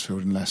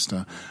 Huddersfield and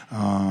Leicester.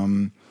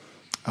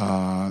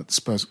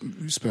 Spurs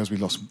we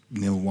lost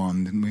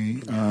 0-1, didn't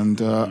we? And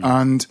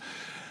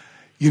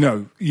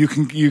you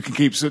can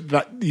keep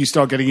that. You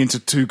start getting into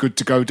too good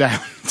to go down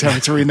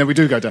territory, and then we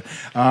do go down.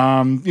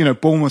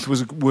 Bournemouth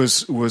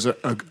was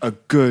a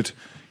good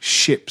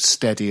ship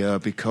steadier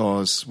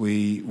because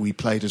we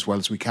played as well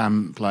as we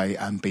can play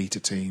and beat a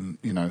team.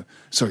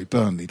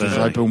 Burnley. Did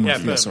I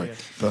Bournemouth? Yeah, sorry,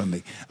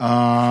 Burnley.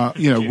 Yeah.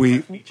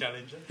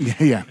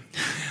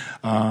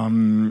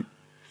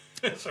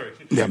 Sorry,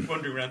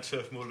 wandering around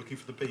Turf Moor looking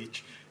for the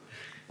beach.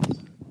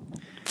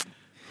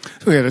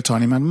 So we had a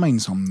tiny man main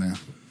sum there.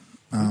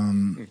 A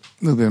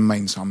little bit of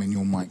main sum in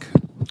your mic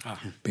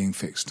being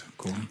fixed,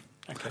 Gordon.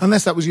 Okay.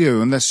 Unless that was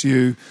you, unless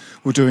you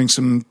were doing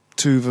some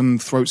Tuvan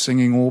throat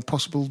singing or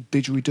possible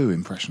didgeridoo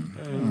impression.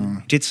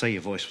 You did say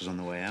your voice was on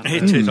the way out.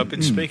 It is. I've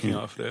been speaking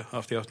after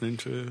the afternoon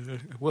to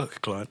a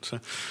work client. So,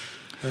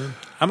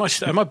 am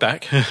I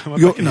back?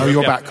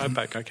 You're back. I'm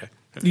back. Okay.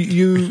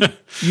 You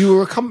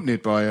were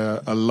accompanied by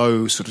a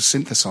low sort of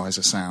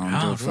synthesizer sound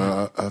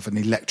of an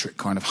electric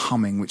kind of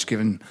humming, which,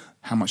 given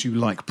how much you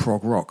like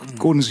prog rock,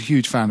 Gordon's a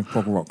huge fan of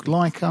prog rock,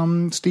 like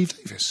Steve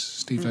Davis.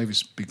 Steve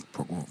Davis, big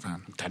prog rock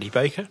fan. Danny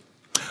Baker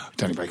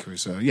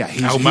is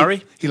Al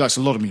Murray. He likes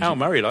a lot of music. Al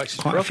Murray likes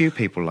quite a few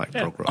people like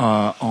prog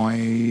rock.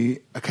 I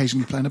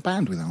occasionally play in a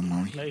band with Al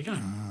Murray. There you go.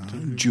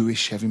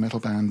 Jewish heavy metal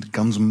band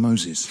Guns N'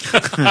 Moses.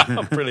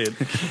 Brilliant.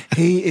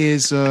 He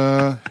is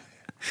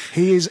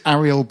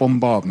Ariel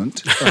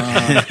Bombardment.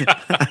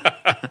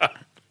 The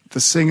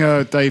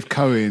singer Dave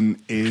Cohen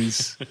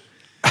is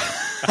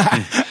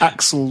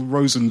Axel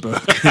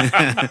Rosenberg.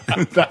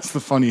 That's the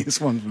funniest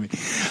one for me.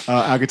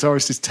 Our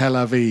guitarist is Tel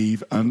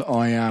Aviv, and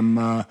I am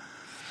a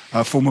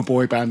former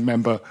boy band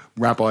member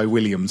Rabbi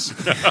Williams.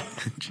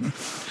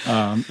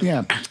 There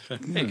you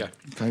go.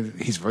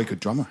 He's a very good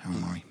drummer, Al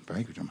Murray.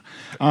 Very good drummer.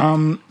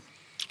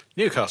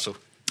 Newcastle.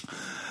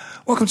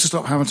 Welcome to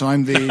Stop Hammer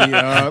Time, the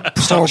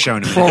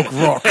prog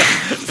rock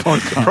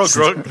podcast. Prog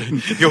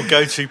rock, your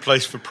go-to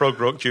place for prog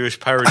rock Jewish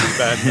parody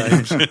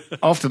band names.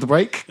 After the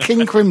break,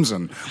 King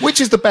Crimson, which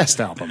is the best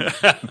album.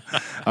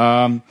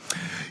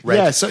 Red.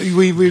 Yeah, so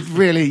we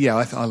really,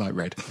 I like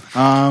Red.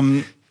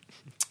 I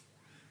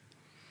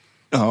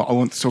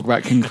want to talk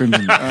about King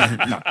Crimson.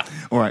 No.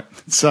 All right.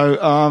 So,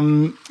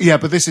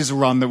 but this is a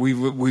run that we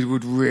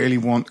would really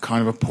want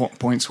kind of a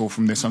points haul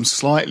from this. I'm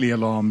slightly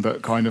alarmed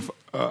that kind of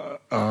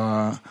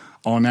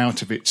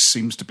Arnautovic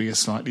seems to be a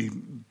slightly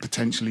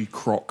potentially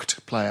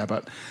crocked player,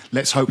 but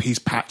let's hope he's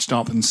patched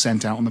up and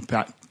sent out on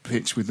the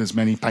pitch with as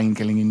many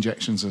painkilling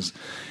injections as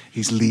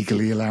he's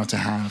legally allowed to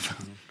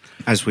have.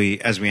 As we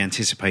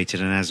anticipated,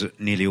 and as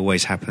nearly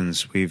always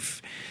happens,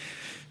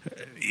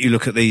 you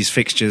look at these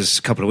fixtures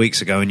a couple of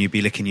weeks ago and you'd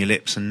be licking your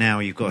lips, and now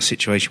you've got a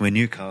situation where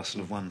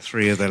Newcastle have won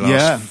 3 of their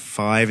last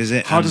 5, is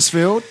it?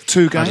 Huddersfield,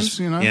 2 games,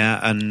 Yeah,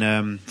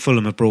 and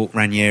Fulham have brought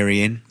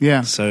Ranieri in.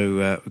 Yeah.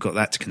 So we've got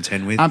that to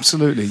contend with.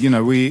 Absolutely.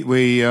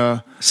 We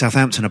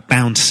Southampton are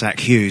bound to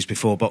sack Hughes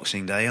before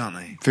Boxing Day, aren't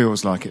they?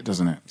 Feels like it,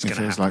 doesn't it? It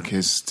feels like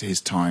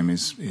his time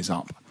is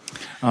up.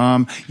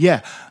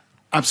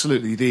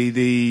 Absolutely.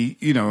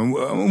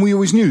 And we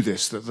always knew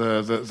this, that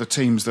the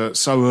teams that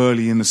so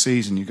early in the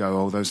season you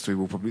go, those three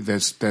will probably,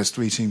 there's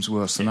three teams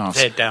worse than us.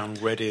 They're down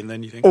already, and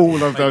then you think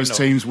all of those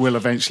teams will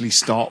eventually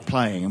start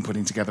playing and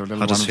putting together a little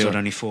Huddersfield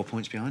only 4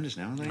 points behind us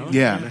now, aren't they?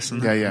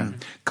 Yeah.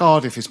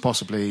 Cardiff is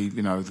possibly,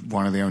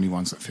 one of the only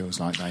ones that feels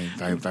like they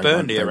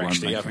Burnley won't are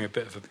actually having it. a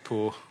bit of a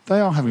poor.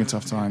 They are having a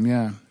tough time,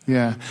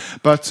 yeah.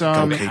 But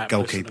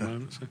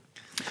goalkeeper.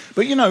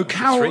 But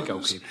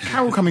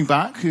Carroll coming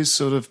back is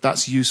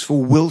that's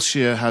useful.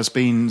 Wilshere has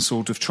been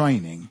sort of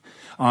training.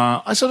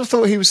 I sort of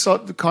thought he was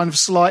kind of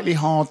slightly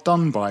hard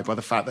done by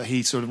the fact that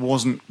he sort of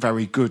wasn't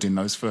very good in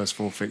those first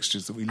 4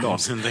 fixtures that we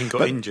lost, and then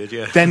got injured.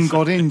 Yeah, then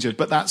got injured.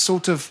 But that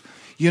sort of,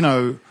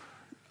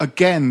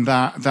 again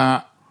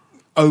that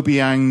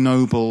Obiang,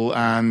 Noble,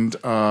 and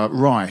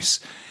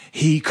Rice,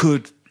 he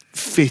could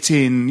fit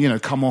in,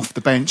 come off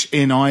the bench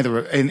in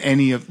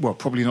any of, well,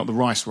 probably not the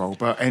Rice role,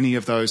 but any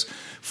of those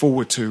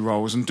forward 2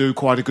 roles and do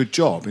quite a good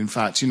job. In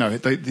fact,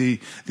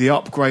 the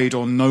upgrade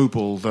on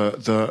Noble,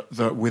 the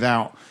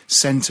without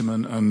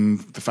sentiment and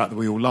the fact that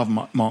we all love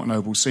Mark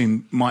Noble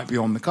might be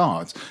on the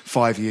cards.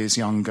 5 years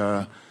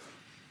younger,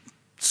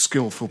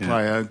 skillful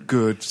player,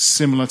 good,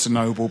 similar to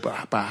Noble,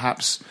 but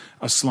perhaps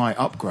a slight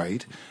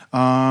upgrade.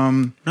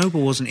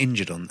 Noble wasn't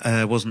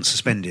wasn't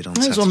suspended on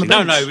Saturday. On the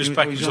bench. No, he was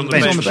back. He was on the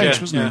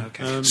bench, wasn't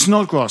he? Okay.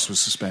 Snodgrass was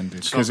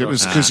suspended because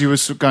he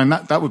was going.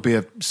 That would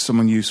be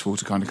someone useful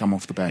to kind of come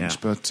off the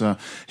bench, but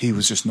he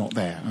was just not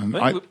there. And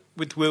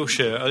with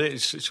Wilshere,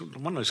 it's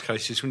one of those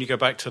cases when you go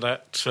back to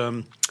that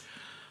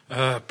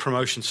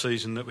promotion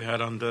season that we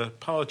had under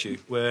Pardew,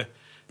 where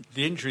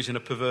the injuries in a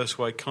perverse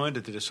way kind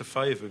of did us a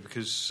favour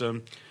because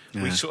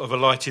we sort of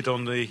alighted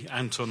on the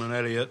Anton and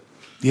Elliott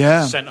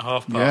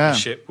centre-half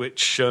partnership,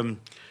 which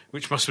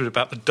must have been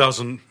about the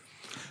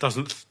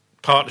dozenth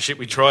partnership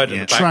we tried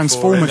at the back.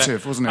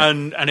 Transformative, wasn't it?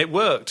 And it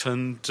worked,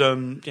 and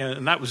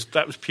that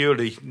was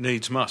purely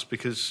needs must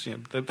because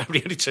they were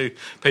the only 2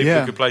 people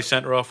who could play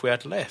centre-half we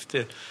had left.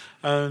 Yeah.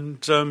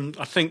 And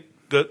I think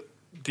that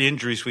the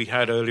injuries we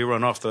had earlier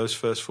on after those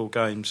first 4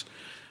 games,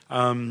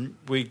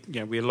 we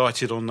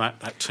alighted on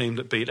that team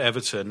that beat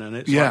Everton, and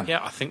it's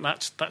I think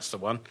that's the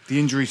one. The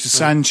injury to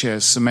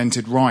Sanchez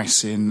cemented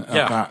Rice in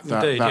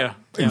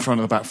in front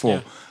of the back 4.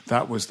 Yeah.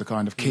 That was the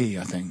kind of key,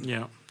 I think.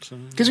 Yeah,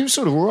 because he was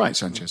sort of all right,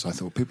 Sanchez. I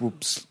thought people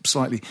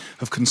slightly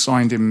have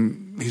consigned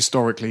him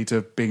historically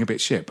to being a bit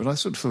shit, but I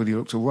sort of thought he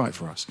looked all right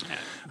for us.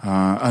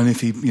 And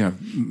if he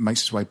makes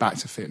his way back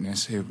to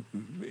fitness,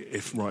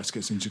 if Rice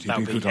gets injured, he'd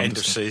be a good end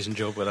of season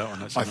job with that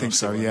one. I think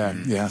so. Yeah,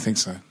 I think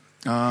so.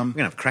 We're going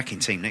to have a cracking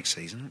team next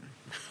season.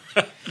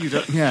 You'd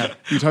hope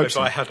if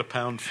so. I had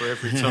 £1 for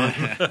every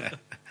time.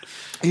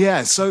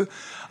 So,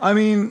 I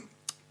mean,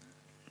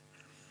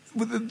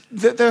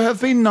 there have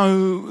been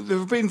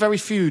very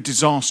few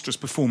disastrous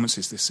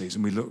performances this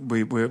season.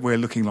 We're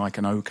looking like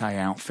an okay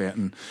outfit,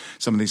 and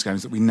some of these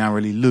games that we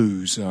narrowly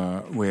lose,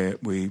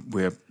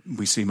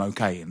 we seem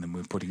okay, and then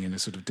we're putting in a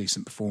sort of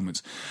decent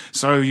performance.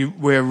 So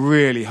we're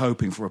really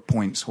hoping for a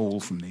points haul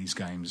from these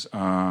games.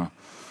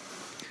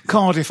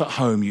 Cardiff at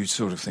home, you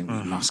sort of think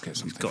we must get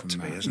something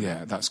from that. Isn't it?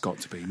 Yeah, that's got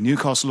to be.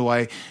 Newcastle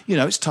away,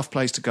 it's a tough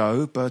place to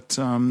go, but,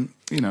 I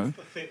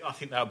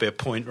think that would be a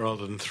point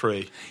rather than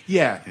 3.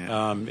 Yeah.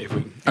 And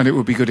it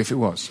would be good if it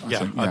was, I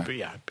think.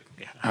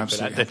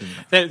 Absolutely.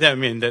 They're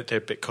a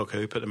bit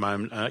cock-hoop at the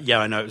moment.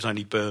 I know it was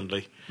only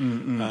Burnley,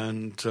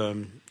 and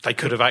they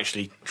could have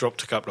actually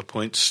dropped a couple of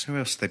points. Who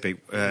else did they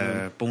beat?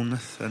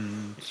 Bournemouth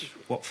and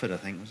Watford, I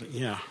think, was it?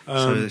 Yeah.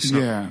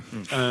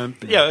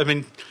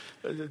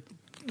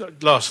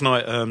 Last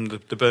night,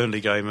 the Burnley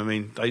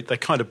game, they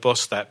kind of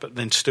bossed that, but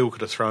then still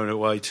could have thrown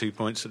away 2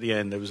 points at the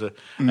end. There was a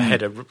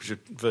header, which was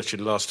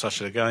virtually the last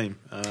touch of the game.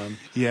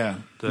 They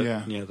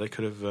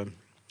could have,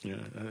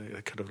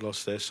 they could have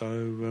lost there.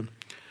 So,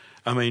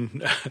 I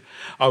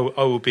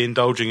will be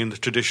indulging in the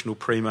traditional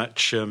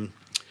pre-match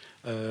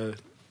ale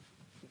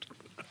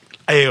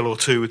or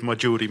 2 with my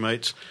Geordie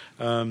mates,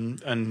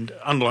 and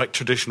unlike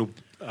traditional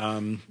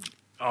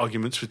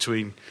arguments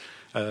between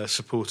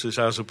supporters,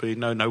 ours will be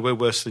no, we're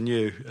worse than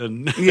you,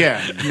 and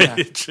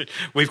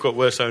we've got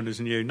worse owners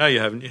than you. No,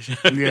 you haven't.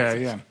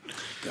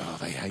 Oh,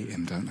 they hate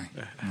him, don't they?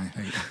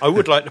 I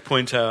would like to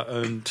point out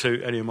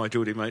to any of my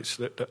Geordie mates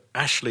that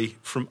Ashley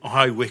from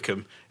High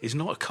Wycombe is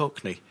not a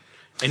Cockney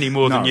any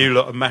more than you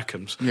lot of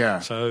Mackhams.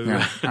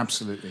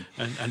 Absolutely.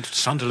 And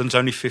Sunderland's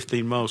only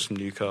 15 miles from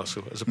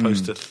Newcastle, as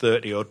opposed to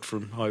 30 odd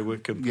from High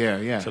Wycombe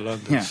to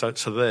London. So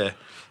there.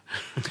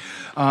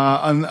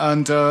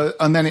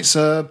 And then it's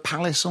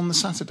Palace on the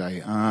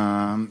Saturday.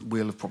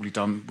 We'll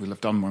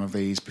have done one of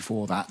these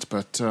before that,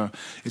 but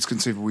it's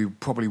conceivable we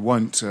probably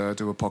won't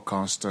do a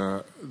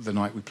podcast the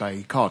night we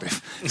play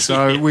Cardiff.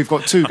 So we've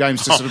got 2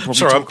 games to sort of probably.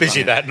 Sorry, talk I'm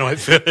busy about.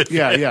 That night.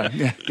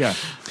 Yeah.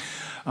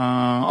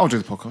 I'll do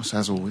the podcast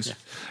as always.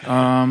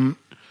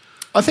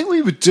 I think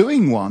we were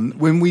doing one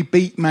when we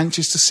beat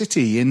Manchester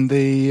City in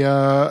the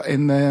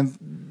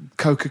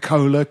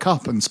Coca-Cola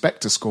Cup and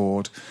Spectre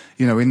scored,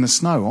 in the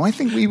snow. I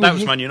think we were... That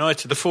was Man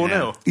United, the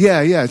 4-0.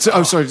 Yeah.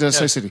 Sorry, did I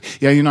say City?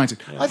 Yeah, United.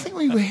 Yeah. I think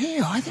we were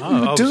here. I think we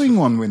were doing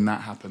one when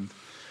that happened.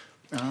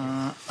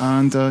 I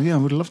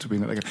would love to be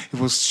in that again. It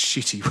was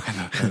shitty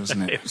weather,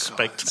 wasn't it? It was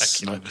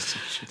spectacular.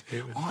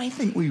 I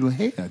think we were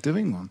here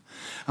doing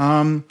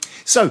one.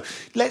 So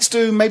let's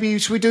do.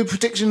 Should we do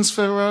predictions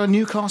for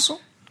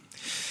Newcastle?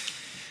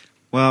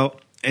 Well,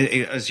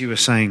 as you were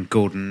saying,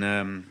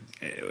 Gordon,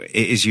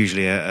 it is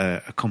usually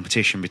a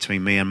competition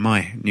between me and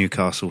my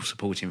Newcastle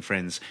supporting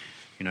friends.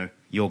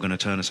 You're going to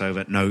turn us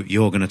over. No,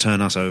 you're going to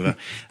turn us over.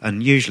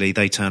 And usually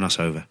they turn us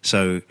over.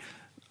 So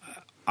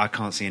I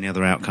can't see any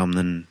other outcome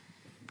than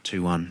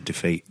 2-1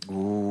 defeat.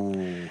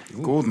 Ooh.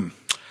 Gordon.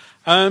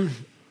 I'll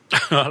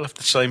have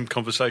the same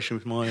conversation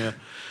with my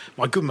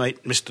good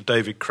mate, Mr.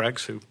 David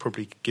Craggs, who'll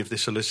probably give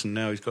this a listen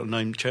now. He's got a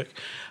name check.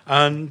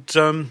 And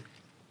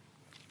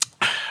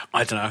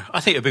I don't know.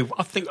 I think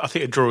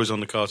a draw is on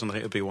the cards, and I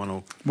think it'll be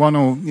 1-1.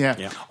 1-1,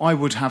 yeah. I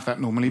would have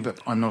that normally, but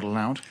I'm not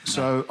allowed.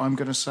 So I'm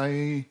going to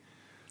say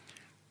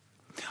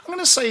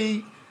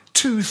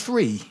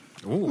 2-3.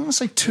 Ooh. I'm going to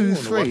say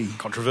 2-3.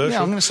 Controversial.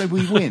 Yeah, I'm going to say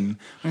we win. I'm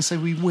going to say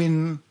we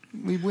win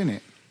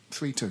it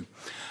 3-2.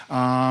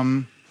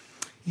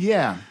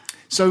 Yeah.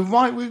 So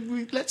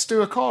let's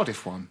do a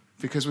Cardiff one,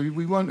 because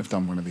we won't have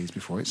done one of these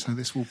before it. So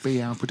this will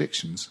be our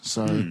predictions.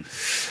 So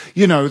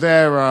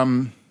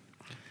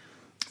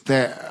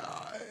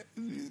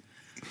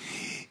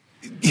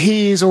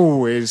he is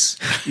always,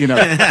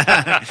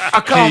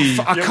 I can't.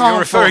 You're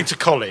referring to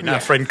Colin, our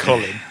friend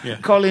Colin. Yeah.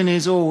 Colin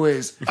is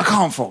always. I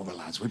can't fault the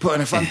lads. We put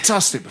in a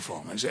fantastic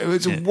performance.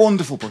 It's a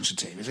wonderful bunch of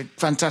team. It's a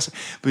fantastic.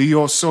 But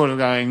you're sort of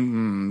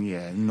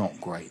going,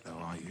 not great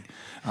though, are you?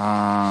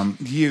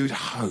 You'd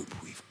hope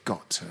we've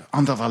got to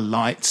under the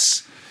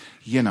lights.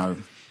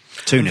 2-0.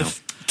 2-0.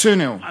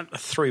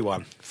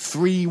 3-1.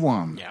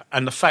 3-1. Yeah,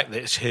 and the fact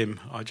that it's him,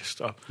 I just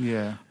so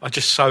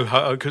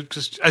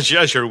because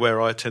as you're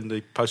aware, I attend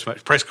the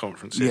post-match press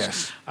conferences.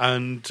 Yes,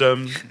 and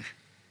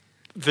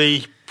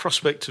the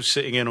prospect of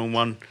sitting in on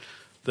one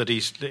that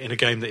he's in a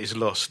game that he's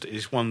lost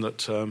is one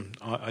that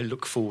I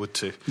look forward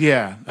to.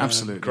 Yeah,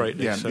 absolutely,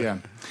 greatly. Yeah, yeah.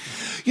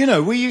 We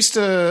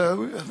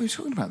were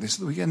talking about this at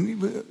the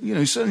weekend.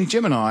 Certainly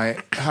Jim and I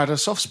had a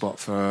soft spot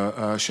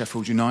for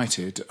Sheffield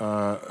United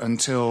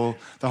until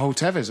the whole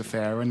Tevez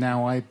affair, and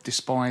now I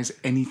despise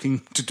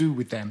anything to do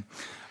with them.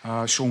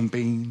 Sean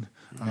Bean.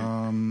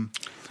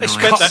 They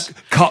spent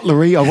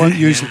cutlery. I won't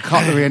use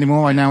cutlery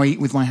anymore. I now eat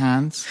with my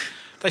hands.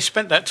 They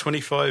spent that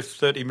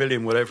 25-30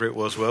 million, whatever it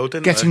was,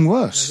 didn't Getting they?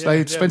 worse.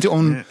 They spent it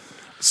on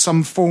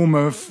some form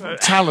of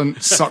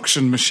talent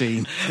suction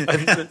machine.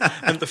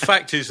 And the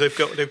fact is, they've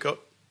got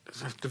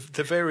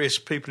the various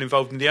people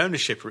involved in the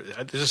ownership.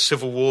 There's a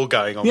civil war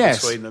going on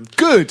between them.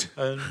 Good.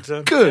 And,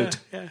 good.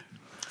 Yeah.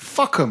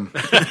 Fuck them.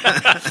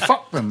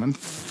 Fuck them and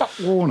fuck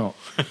Warnock.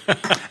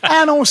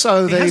 And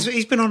also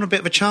he's been on a bit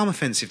of a charm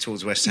offensive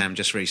towards West Ham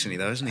just recently,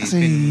 though, hasn't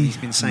he? He's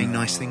been saying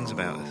nice things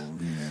about us.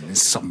 Yeah,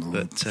 there's some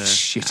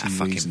shitty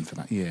reason for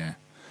that. Yeah.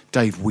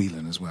 Dave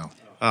Whelan as well.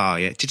 Oh,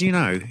 yeah. Did you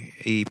know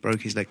he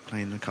broke his leg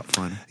playing the cup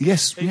final?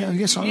 Yes. I heard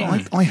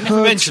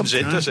never mentions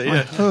something. it, does he?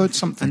 I heard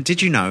something. And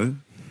did you know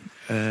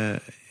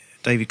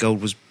David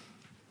Gold was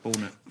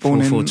born at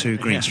 442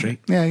 Green Street?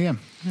 Yeah.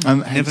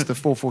 And hence the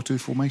 4-4-2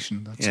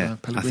 formation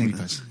that Pellegrini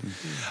plays.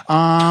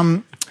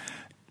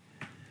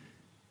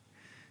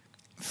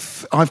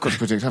 I've got to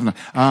predict, haven't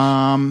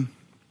I?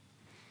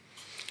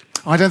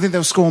 I don't think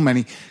they'll score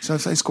many. So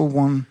if they score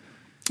one,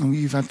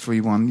 you've had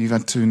 3-1, you've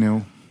had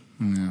 2-0.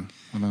 Yeah,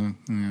 I don't know.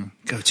 Yeah.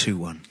 Go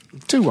 2-1.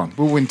 2-1.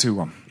 We'll win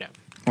 2-1. Yeah.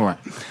 All right.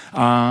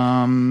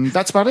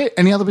 That's about it.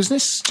 Any other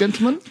business,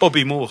 gentlemen?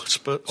 Bobby Moore,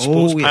 sports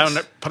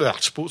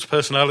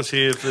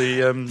personality of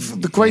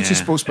the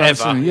greatest sports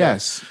personality.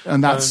 Yes,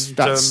 and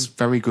that's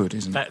very good,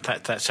 isn't it?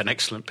 That's an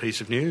excellent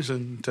piece of news,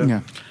 and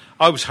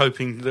I was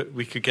hoping that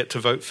we could get to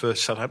vote for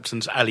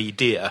Southampton's Ali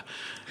Dia,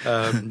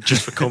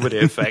 just for comedy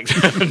effect,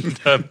 and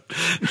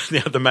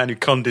the man who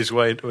conned his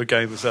way into a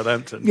game with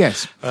Southampton.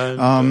 Yes.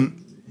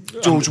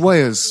 George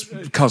Weah's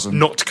cousin.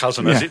 Not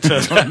cousin, as it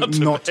turns out.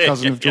 Not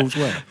cousin of George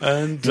Weah.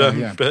 And,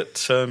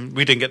 but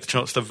we didn't get the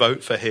chance to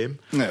vote for him.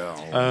 No.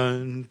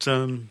 And,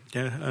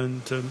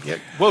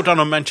 well done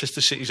on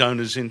Manchester City's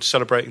owners in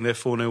celebrating their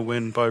 4-0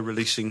 win by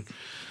releasing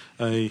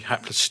a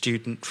hapless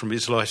student from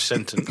his life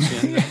sentence.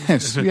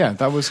 Yes,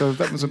 that was a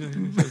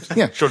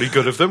surely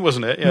good of them,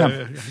 wasn't it?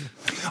 Yeah.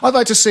 I'd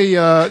like to see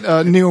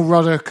Neil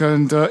Ruddock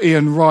and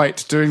Ian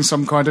Wright doing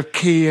some kind of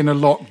key in a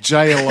lock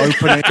jail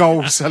opening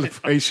goal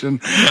celebration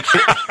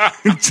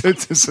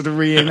to sort of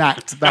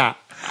reenact that.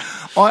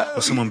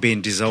 Or someone being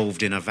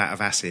dissolved in a vat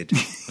of acid.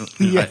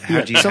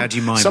 How do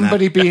you mind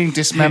somebody that? Being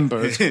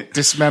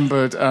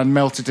dismembered and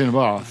melted in a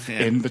bath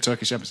in the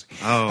Turkish embassy.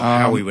 Oh,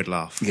 how we would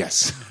laugh.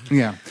 Yes.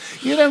 Yeah.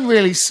 You don't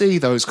really see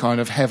those kind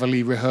of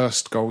heavily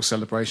rehearsed goal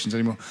celebrations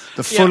anymore.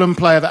 The Fulham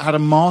player that had a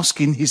mask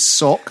in his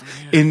sock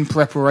in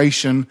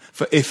preparation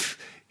for if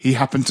he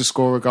happened to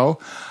score a goal.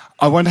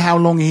 I wonder how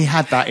long he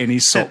had that in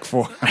his sock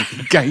for. How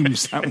many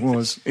games that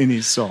was in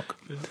his sock.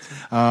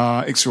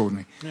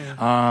 Extraordinary. Yeah.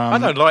 I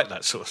don't like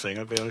that sort of thing,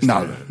 I'll be honest.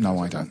 No,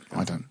 I don't.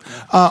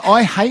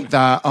 I hate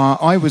that.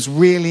 I was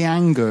really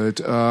angered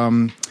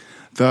that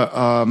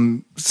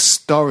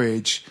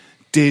Sturridge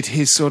did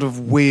his sort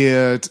of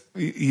weird,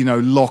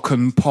 lock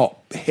and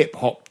pop hip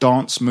hop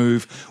dance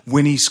move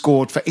when he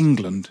scored for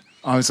England.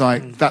 I was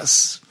like,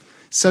 that's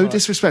so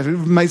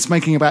disrespectful. It's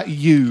making about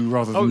you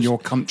rather than your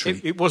country.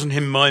 It wasn't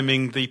him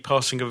miming the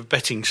passing of a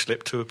betting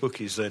slip to a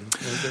bookies then?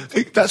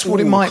 That's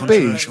what it might be.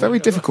 It's very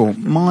difficult.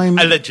 Mime,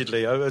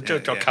 allegedly. I'll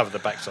cover the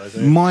backside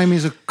there. Mime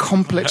is a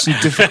complex and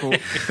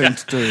difficult thing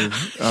to do.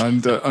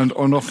 And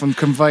often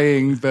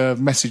conveying the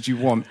message you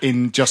want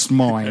in just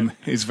mime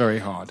is very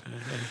hard.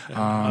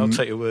 I'll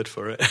take your word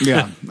for it.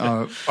 Yeah.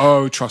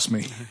 Trust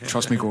me.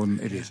 Trust me, Gordon,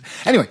 it is.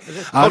 Anyway.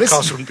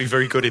 Podcast wouldn't be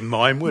very good in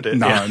mime, would it?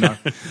 No.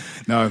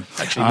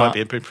 Actually, it might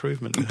be an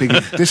improvement.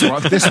 This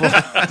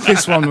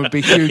one would be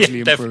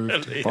hugely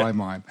improved by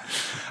mime.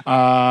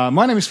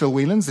 My name is Phil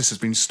Whelans. This has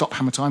been Stop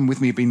Hammer Time.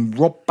 With me have been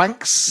Rob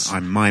Banks.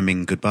 I'm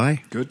miming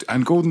goodbye. Good.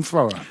 And Gordon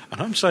Thrower.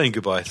 And I'm saying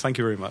goodbye. Thank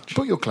you very much.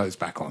 Put your clothes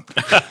back on.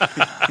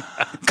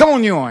 Come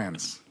on, you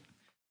irons.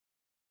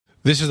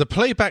 This is a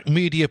Playback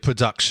Media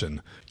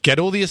production. Get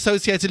all the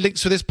associated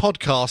links for this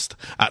podcast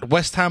at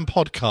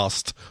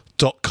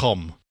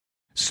westhampodcast.com.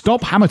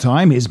 Stop Hammer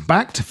Time is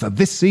backed for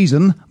this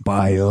season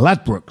by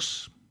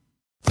Ladbrokes.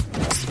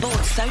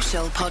 Sports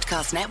Social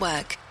Podcast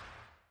Network.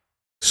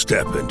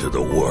 Step into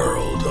the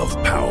world of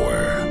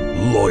power,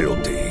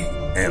 loyalty,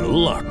 and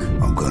luck.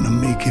 I'm going to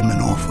make him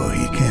an offer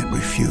he can't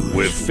refuse.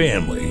 With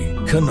family,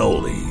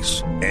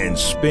 cannolis, and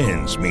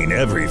spins mean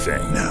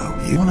everything. Now,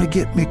 you want to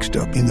get mixed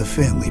up in the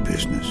family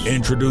business.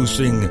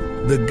 Introducing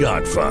The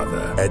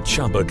Godfather at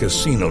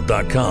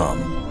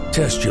ChumbaCasino.com.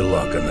 Test your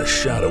luck in the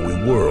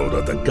shadowy world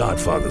of The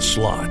Godfather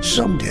slot.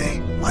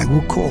 Someday, I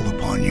will call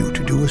upon you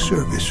to do a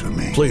service for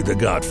me. Play The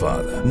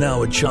Godfather,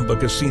 now at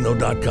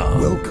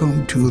ChumbaCasino.com.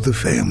 Welcome to the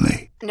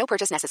family. No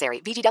purchase necessary.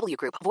 VGW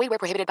Group. Void where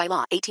prohibited by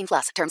law.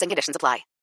 18+. Terms and conditions apply.